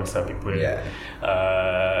Mas Bangsa people.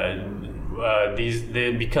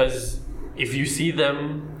 Because if you see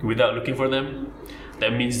them without looking for them,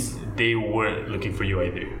 that means they weren't looking for you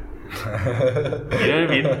either. You know what I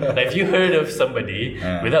mean? Like if you heard of somebody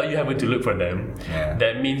without you having to look for them,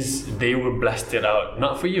 that means they were blasted out,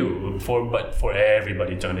 not for you, but for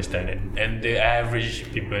everybody to understand it. And the average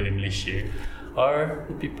people in Malaysia are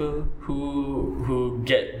the people who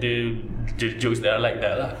get the jokes that are like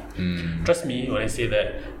that lah. Trust me when I say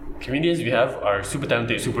that comedians we have are super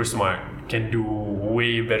talented, super smart, can do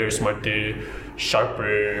way better, smarter,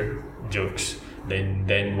 sharper jokes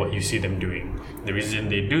than what you see them doing. The reason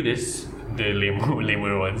they do this, the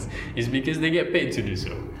lamer ones, is because they get paid to do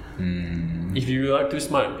so. If you are too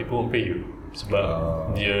smart, people won't pay you.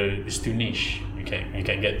 Sebab it's too niche. You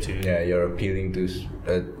can't get to. Yeah, you're appealing to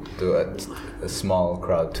a small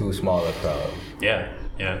crowd, too small a crowd. Yeah.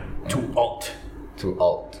 Too alt.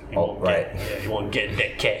 Right. You won't get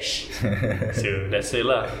that cash. So that's it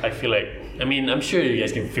lah. I feel like, I'm sure you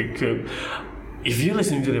guys can figure. If you're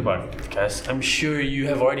listening to the podcast, I'm sure you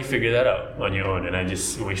have already figured that out on your own, and I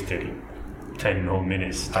just wasted 10 whole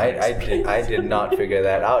minutes. I did not figure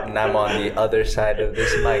that out, and I'm on the other side of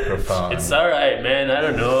this microphone. It's alright, man. I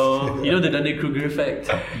don't know. You know the Dunning-Kruger effect?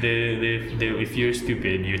 The if you're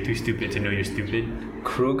stupid, you're too stupid to know you're stupid.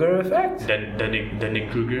 Kruger effect?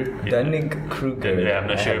 Dunning-Kruger. Dunning-Kruger. Yeah, I'm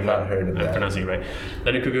not sure if not heard of that. I'm pronouncing it right.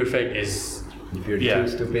 Dunning-Kruger effect is if you're too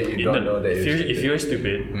stupid, you don't know that you're stupid. If you're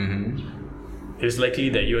stupid, it's likely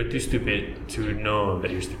that you're too stupid to know that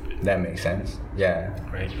you're stupid. That makes sense. Yeah.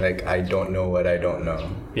 Right. Like I don't know what I don't know.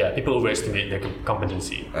 Yeah, people overestimate their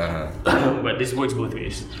competency. But this works both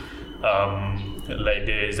ways. like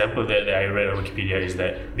the example that I read on Wikipedia is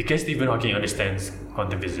that because Stephen Hawking understands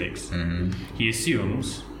quantum physics, he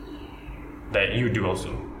assumes that you do also.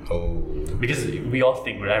 Oh. Because we all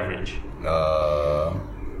think we're average. You know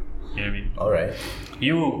what I mean? Alright.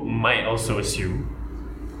 You might also assume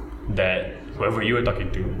that whoever you are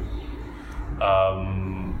talking to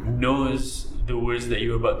knows the words that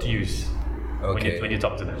you're about to use when you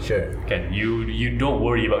talk to them. Sure. You don't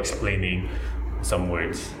worry about explaining some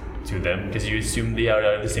words to them because you assume they are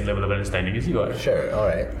at the same level of understanding as you are. Sure,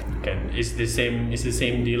 alright. It's the same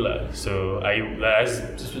deal. So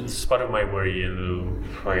it's part of my worry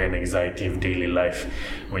and anxiety of daily life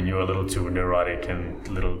when you're a little too neurotic and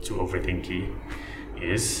a little too overthinky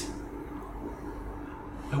is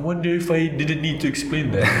I wonder if I didn't need to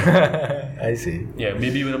explain that. I see. Yeah,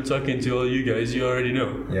 maybe when I'm talking to all you guys, you already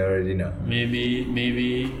know. You already know.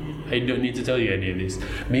 Maybe I don't need to tell you any of this.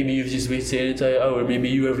 Maybe you've just wasted an entire hour. Maybe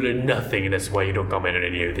you have learned nothing, and that's why you don't comment on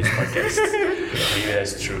any of these podcasts. Maybe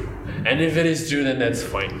that's true. And if it is true, then that's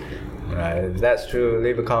fine. Right. If that's true,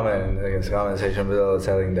 leave a comment in the comment section below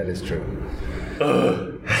telling that it's true.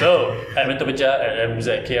 So at Mentor Pecah, at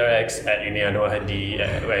MZKRX, at Iniano Hadi,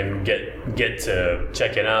 and get to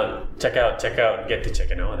check out, what the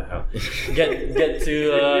hell? Get to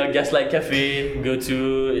Gaslight Cafe, go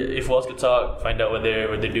to If Walls Could Talk, find out what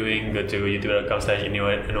they're doing, go to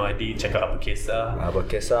youtube.com/Iniano Hadi, check out Uppercase.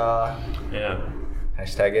 Yeah.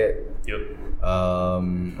 Hashtag it. Yep.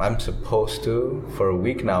 I'm supposed to, for a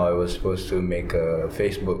week now, I was supposed to make a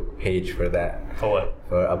Facebook page for that. For what?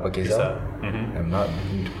 For Uppercase. I've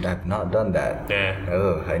not done that.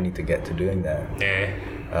 Yeah. I need to get to doing that. Yeah.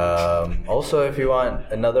 Also, if you want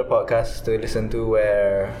another podcast to listen to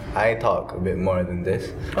where I talk a bit more than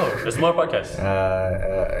this. Oh, there's more podcasts.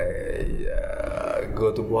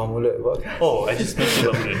 Go to Buah Mulut podcast. Oh, I just mentioned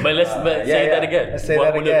Buah Mulut. But let's say that again. Let's say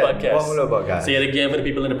Buah Mulut podcast. Buah Mulut podcast. Say it again for the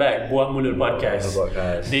people in the back. Buah Mulut podcast.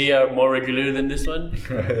 They are more regular than this one.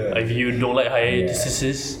 If you don't like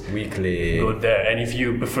hiatuses, weekly. Go there. And if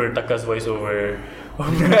you prefer Taka's voiceover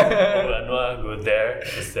Anwar, go there.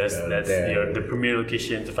 That's the premier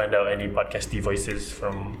location to find out any podcasty voices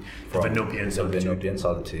from Venopian Solitude. Venopian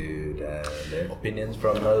Solitude. The opinions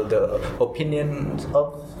from the opinions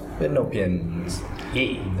of Venopians.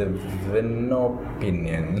 Yeah. The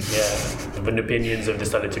Venopinions. Yeah. The Venopinions of the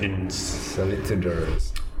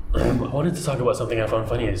Solituders. I wanted to talk about something I found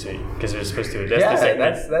funny this week because we were supposed to. That's the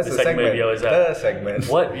segment. That's the segment. We always have. The segment.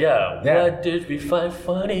 What? Yeah. What did we find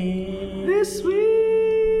funny this week?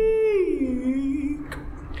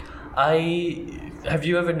 Have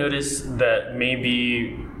you ever noticed that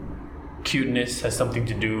maybe cuteness has something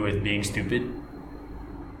to do with being stupid?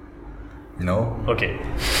 No. Okay.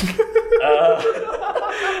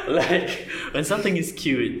 Like when something is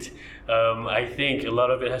cute, I think a lot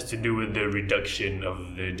of it has to do with the reduction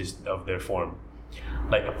of their form.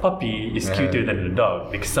 Like a puppy is cuter than a dog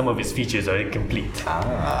because some of its features are incomplete.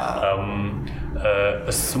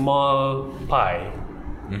 A small pie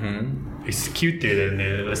is cuter than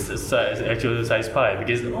the actual size pie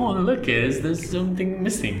because look, there's something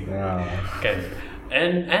missing. Okay.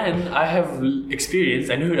 And I have experienced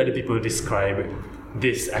and heard other people describe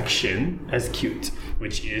this action as cute,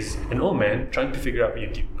 which is an old man trying to figure out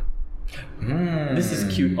YouTube. This is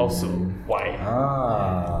cute also. Why?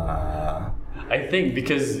 I think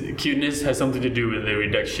because cuteness has something to do with the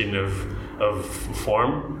reduction of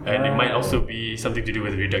form, and it might also be something to do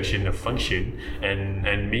with the reduction of function,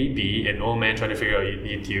 and maybe an old man trying to figure out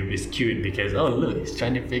YouTube is cute because look, he's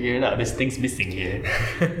trying to figure it out, this thing's missing here.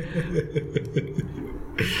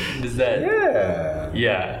 Does that?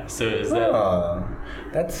 Yeah. So is that?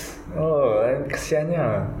 That's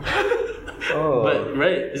kesiannya. But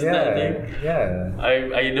right, isn't that a thing? Yeah.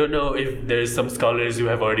 I don't know if there's some scholars who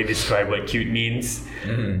have already described what cute means,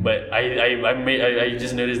 but I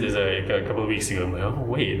just noticed this a couple of weeks ago. I'm like,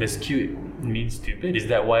 wait, this cute means stupid. Is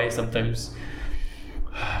that why sometimes?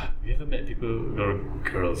 Have you ever met people or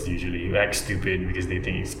girls usually who act stupid because they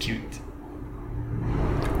think it's cute?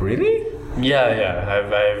 Really? Yeah.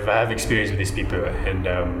 I have experience with these people, and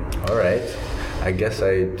all right. I guess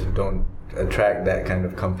I don't attract that kind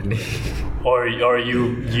of company. or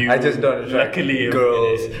you I just don't attract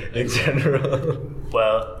girls in general.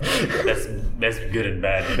 Well, that's good and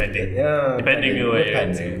bad depending on what you're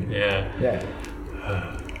into. Yeah.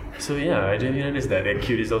 So I didn't notice that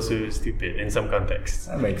cute is also stupid in some contexts.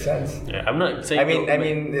 That makes sense. Yeah, I'm not saying. I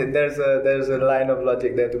mean, there's a line of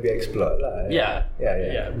logic there to be explored, Yeah.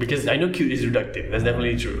 Because I know cute is reductive. That's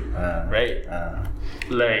definitely true, right?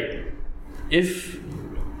 Like, if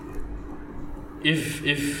the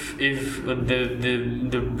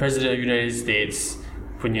president of the United States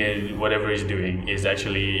punya whatever he's doing is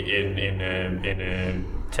actually in a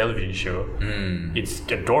television show, it's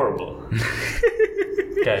adorable.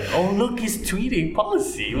 Kan? Oh look, he's tweeting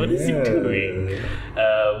policy. What is he doing?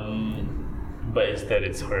 But instead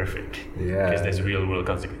it's horrific because there's real world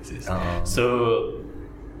consequences. So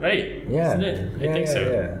right, isn't it? I think so.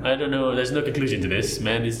 I don't know. There's no conclusion to this,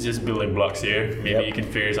 man. It's just building blocks here. Maybe you can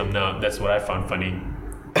figure something out. That's what I found funny.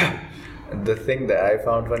 The thing that I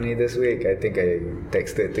found funny this week, I think I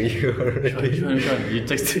texted to you already. Which one? You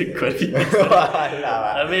texted quite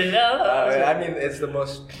I mean, it's the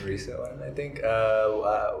most recent one, I think.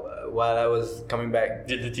 While I was coming back.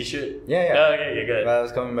 Did the t-shirt? Yeah. Oh, okay, you're good. While I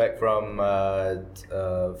was coming back from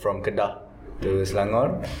Kedah to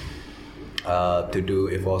Selangor to do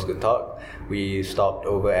If Walls Could Talk, we stopped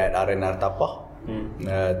over at Arena Tapah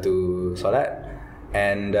to solat.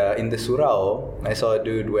 And in the surau, I saw a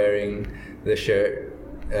dude wearing the shirt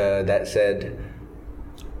that said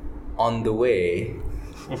 "On the way."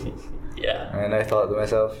 Yeah. And I thought to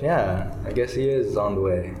myself, yeah, I guess he is on the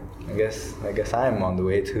way. I guess I'm on the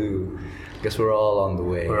way too. I guess we're all on the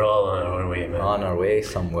way. We're all on our way, man. On our way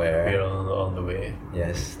somewhere. We're all on the way.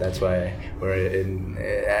 Yes, that's why we're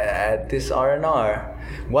at this R&R.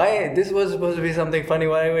 Why this was supposed to be something funny?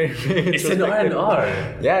 Why are we? It's an R&R.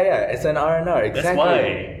 Yeah, it's an R&R. Exactly. That's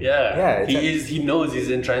why. Yeah. He he knows he's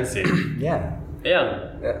in transit. Yeah.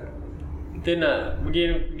 Yeah. Kita nak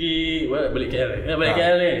pergi balik KL. Balik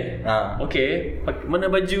KL ni. Okay. Mana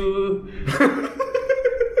baju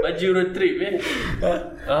baju road trip ni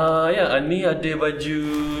ada baju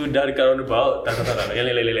dah dekat roundabout. Tak.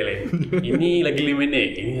 Yang lain. Ini lagi 5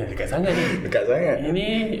 minit. Ini dekat sangat ni.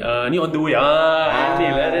 Ini ni on the way. Ni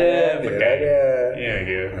lah ada. Ya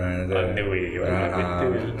ke? On the way.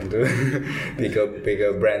 Betul. Pick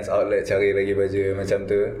a brands outlet cari lagi baju macam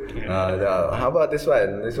tu. How about this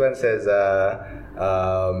one? This one says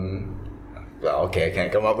okay, I can't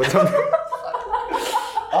come up with something.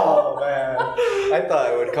 Oh man, I thought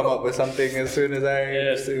I would come up with something as soon as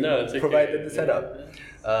I provided the setup.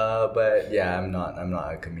 But yeah, I'm not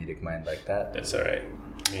a comedic mind like that. That's alright.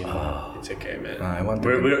 I mean, it's okay, man. I want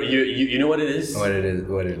you know what it is? What it is.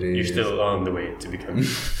 You're still on the way to become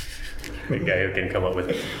the guy who can come up with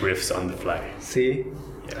riffs on the fly. See?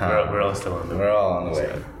 Yeah, we're all still on the way. We're all on the way.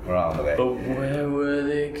 We're all on the way. But where were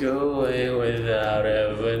they going without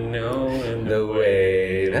ever knowing the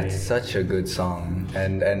way? That's such a good song,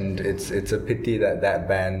 and it's a pity that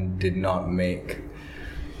band did not make,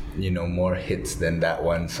 more hits than that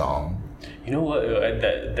one song. You know what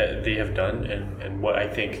that they have done, and what I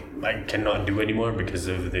think I cannot do anymore because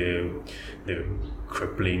of the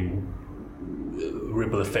crippling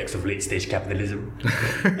ripple effects of late stage capitalism.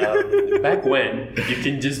 Back when you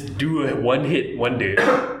can just do one hit one day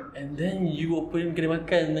and then you open kedai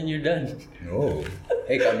makan and then you're done. Oh,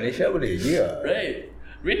 hey, kat Malaysia boleh je. Right?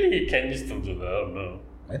 Really? Can you still do that? I don't know.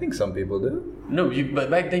 I think some people do. No, but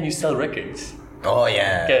back then you sell records. Oh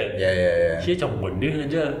yeah. Kan? Yeah. Here macam benda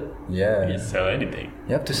aja. Yeah. You sell anything.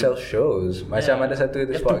 You have to sell shows. Macam ada satu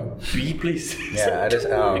the spot. Be places. Yeah, ada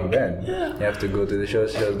kan. You have to go to the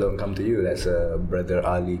shows. Shows don't come to you. That's a Brother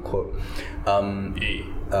Ali quote.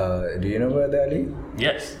 Do you know Brother Ali?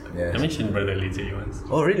 Yes. I mentioned Brother Ali to you once.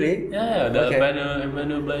 Oh really? Yeah, the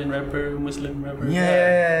Albano blind rapper, Muslim rapper.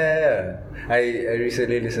 Yeah. I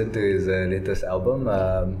recently listened to his latest album,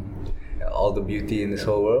 All the Beauty in This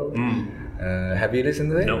Whole World. Have you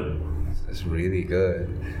listened to it? No. It's really good.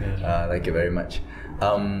 I like it very much.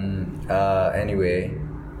 Anyway,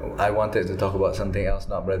 I wanted to talk about something else,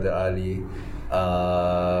 not Brother Ali.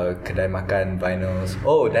 Kedai Makan vinyls.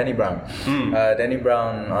 Oh, Danny Brown. Danny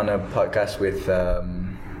Brown on a podcast with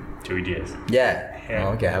Joey Diaz. Yeah.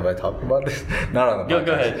 Okay, have I talked about this? Not on the podcast.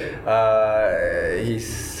 Go ahead. He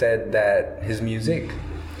said that his music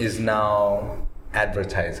is now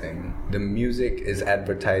advertising. The music is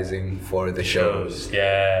advertising for the shows.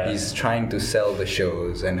 Yeah. He's trying to sell the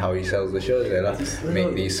shows, and how he sells the shows is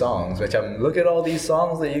make these songs. Look at all these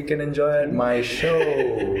songs that you can enjoy at my show.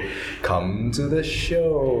 Come to the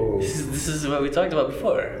show. This is what we talked about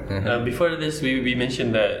before. Before this, we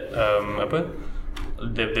mentioned that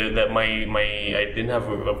that my I didn't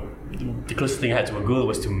have the closest thing I had to a goal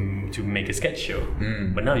was to make a sketch show.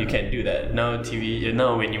 But now you can't do that. Now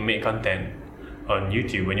when you make content on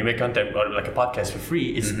YouTube, when you make content or like a podcast for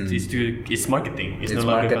free, it's marketing. It's no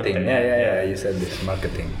longer marketing. Content. Yeah. You said this,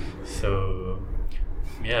 marketing. So,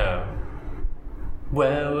 yeah.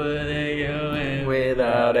 Where were they going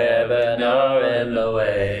without ever knowing the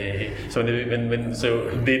way? So so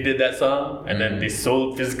they did that song and then they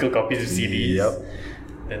sold physical copies of CDs. Yep.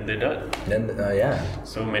 then they're done. Then yeah,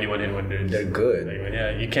 So many one-hit wonders. they're good. Like,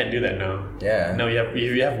 yeah, you can't do that now. Yeah. Now if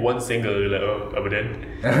you have one single, you're like, oh, but then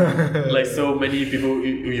like so many people,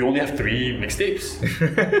 you only have 3 mixtapes.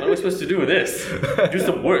 What am I supposed to do with this? Do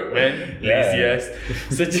some work, man. Lazy Yeah. ass.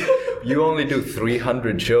 So You only do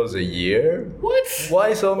 300 shows a year? what?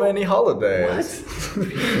 Why so many holidays?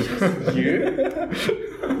 You?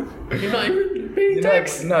 You're not even paying You're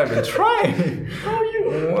tax. not even trying. How are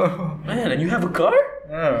you? Wow. Man, and you have a car?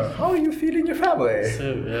 How are you feeding your family?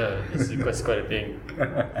 So yeah, it's quite a thing.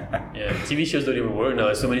 Yeah, TV shows don't even work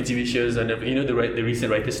now. So many TV shows are never. You know the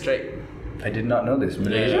recent writer's strike. I did not know this.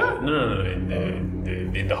 Malaysia? No.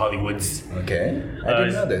 In the Hollywoods. Okay. I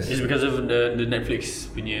didn't know this. It's because of the Netflix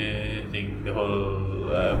punya thing. The whole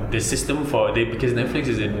the system because Netflix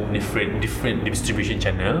is a different distribution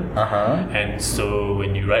channel. And so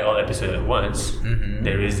when you write all episodes at once,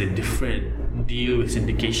 there is a different deal with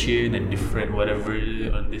syndication and different whatever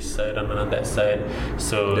on this side and on that side.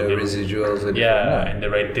 So The residuals are different. yeah, and the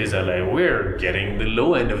writers are like, we're getting the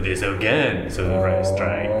low end of this again. So the writer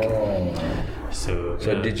strike. So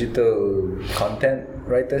yeah. Digital content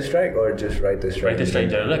writer strike or just writer strike? Writer strike in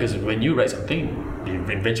general, because when you write something,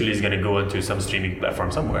 eventually it's gonna go onto some streaming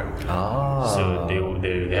platform somewhere. So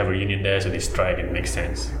they have a reunion there, so they strike and it makes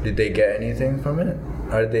sense. Did they get anything from it?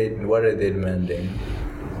 What are they demanding?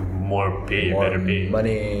 More pay, More better pay,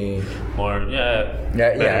 money. more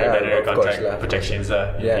better of course contract lah. protections.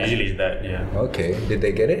 Yeah. Usually it's that. Yeah. Okay. Did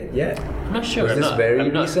they get it? Yeah. I'm not sure. Was this very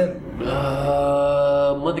recent?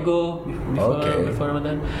 A month ago, before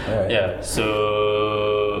Ramadan. Alright. Yeah.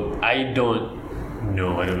 So I don't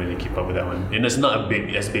know. I don't really keep up with that one. And it's not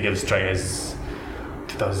as big of a strike as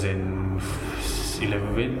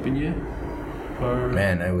 2011 punya.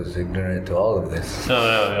 Man, I was ignorant to all of this. No.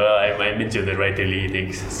 I'm into the writerly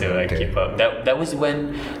things, so I keep up. That was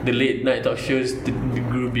when the late night talk shows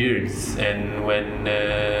grew beards, and when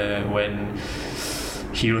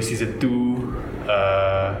Hero season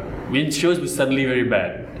 2, when shows were suddenly very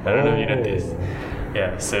bad. I don't know if you noticed.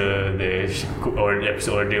 Yeah, so the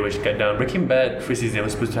episode order was cut down. Breaking Bad first season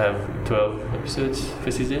was supposed to have 12 episodes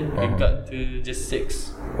first season. It got to just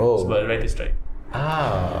 6. Oh. It's about the writer's strike.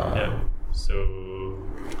 Yeah. So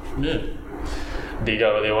yeah, they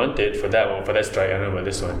got what they wanted for that one, for that strike. I don't know about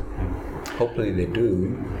this one. Hopefully they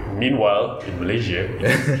do. Meanwhile, in Malaysia,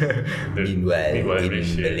 Meanwhile in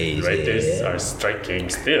Malaysia. writers are striking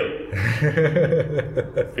still.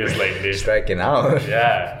 Feels like this. Striking out.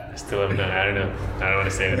 Yeah, still I'm not. I don't know. I don't want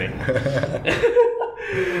to say anything.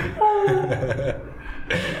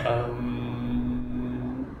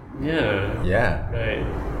 Yeah. Yeah. Right.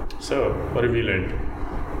 So, what have you learned?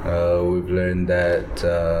 We've learned that.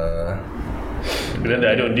 We learned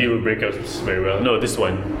that I don't deal with breakups very well. No, this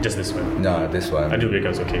one. Just this one. No, this one. I do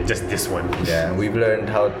breakups okay. Just this one. Yeah, we've learned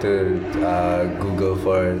how to Google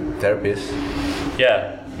for therapists.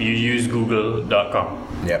 Yeah. You use google.com.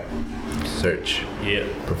 Yep. Search. Yeah.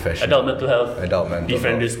 Professional. Adult mental health. Adult mental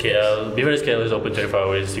Defenders KL. Defenders KL is open 24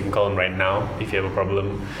 hours. You can call them right now if you have a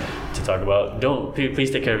problem to talk about.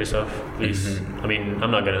 Please take care of yourself. Please. I mean,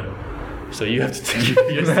 I'm not gonna. So you have to take care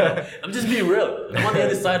of yourself. I'm just being real. I'm on the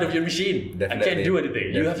other side of your machine. Definitely. I can't do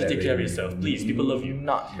anything. You have to take care of yourself. Please, people love you. I'm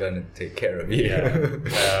not gonna take care of you. Yeah.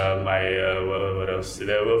 What else?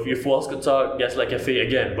 If walls could talk, Gaslight Cafe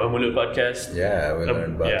again. Bahamulut podcast. Yeah, we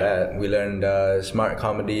learned about that. We learned smart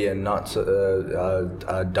comedy and not so,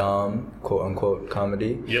 dumb, quote unquote,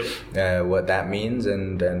 comedy. Yep. What that means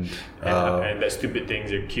and that stupid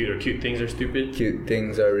things are cute or cute things are stupid. Cute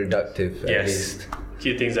things are reductive at least.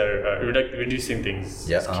 Cute things are reducing things.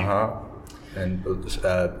 Yeah. And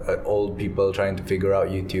old people trying to figure out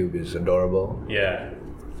YouTube is adorable. Yeah.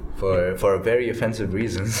 For very offensive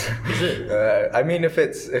reasons. Is it? I mean, if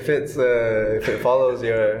it follows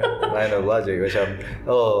your line of logic, which I'm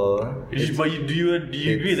But do you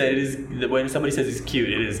agree that it is that when somebody says it's cute,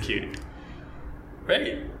 it is cute,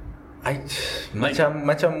 right?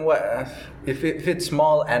 Macam what? If it's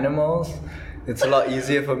small animals, it's a lot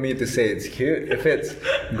easier for me to say it's cute. If it's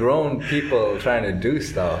grown people trying to do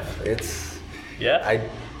stuff, it's I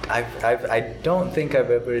don't think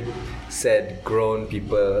I've ever said grown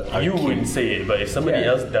people are You cute. wouldn't say it, but if somebody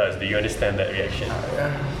else does, do you understand that reaction?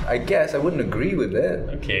 I guess I wouldn't agree with it.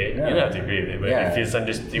 Okay, you don't have to agree with it, but if you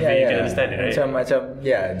can understand it, right? Macam,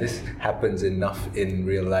 this happens enough in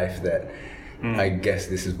real life that I guess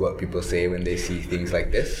this is what people say when they see things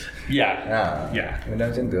like this. Yeah.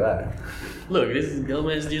 Macam tu lah. Look, this girl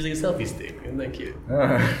man is using a selfie stick. Isn't that cute?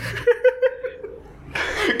 Come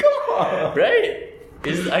on. Right?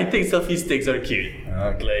 I think selfie sticks are cute.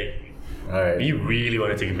 Okay. Alright. You really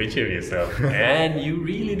want to take a picture of yourself, and you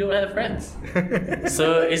really don't have friends.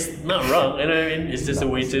 So it's not wrong, you know what I mean? It's just a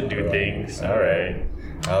way to do things. Alright.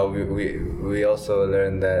 We also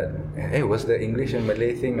learned that. Hey, was the English and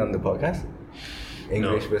Malay thing on the podcast?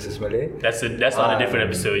 English versus Malay. That's on a different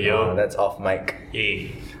episode, yo. That's off mic.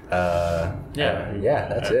 Yeah.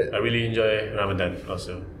 That's it. I really enjoy Ramadan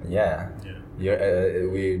also. Yeah.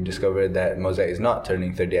 We discovered that Mosaic is not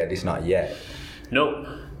turning 30, at least not yet. Nope,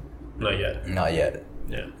 not yet. Not yet.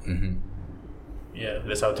 Yeah. Mm-hmm. Yeah,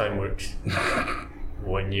 that's how time works.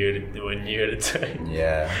 1 year at a time.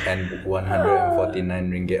 Yeah, and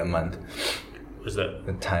 149 ringgit a month. What's that?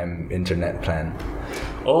 The time internet plan.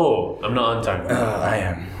 Oh, I'm not on time. I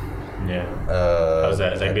am. Yeah. How's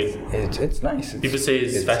that? Is that good? It's nice. People say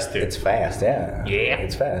it's faster. It's fast, yeah. Yeah.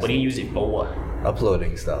 It's fast. What do you use it for?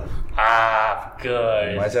 Uploading stuff. Of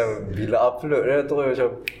course. Macam bila upload dia tu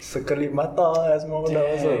macam sekali mata semua benda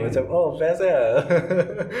masuk. Macam best ya.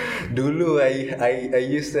 Dulu I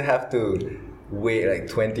used to have to wait like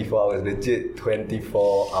 24 hours, legit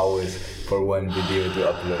 24 hours for one video to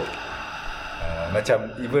upload.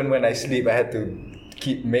 Macam even when I sleep, I had to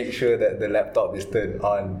make sure that the laptop is turned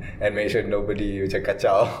on and make sure nobody macam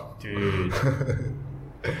kacau. Dude.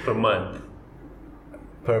 Per month.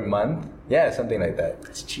 Per month? Yeah, something like that.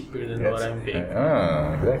 It's cheaper than what I'm paying.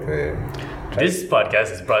 Exactly. This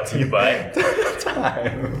podcast is brought to you by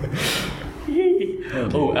Time.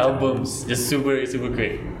 Albums. Just super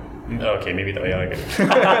quick. Okay, maybe that way.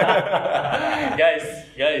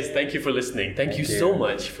 Guys, thank you for listening. Thank you so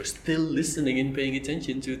much for still listening and paying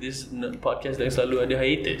attention to this podcast yang selalu ada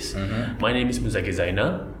hiatus. My name is Muzakir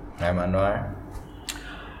Zainal. I'm Anwar.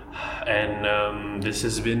 And this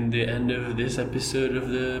has been the end of this episode of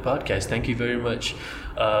the podcast. Thank you very much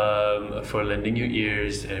for lending your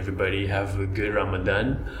ears. Everybody have a good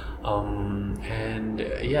Ramadan. And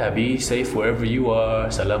be safe wherever you are.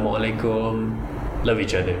 Assalamualaikum. Love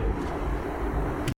each other.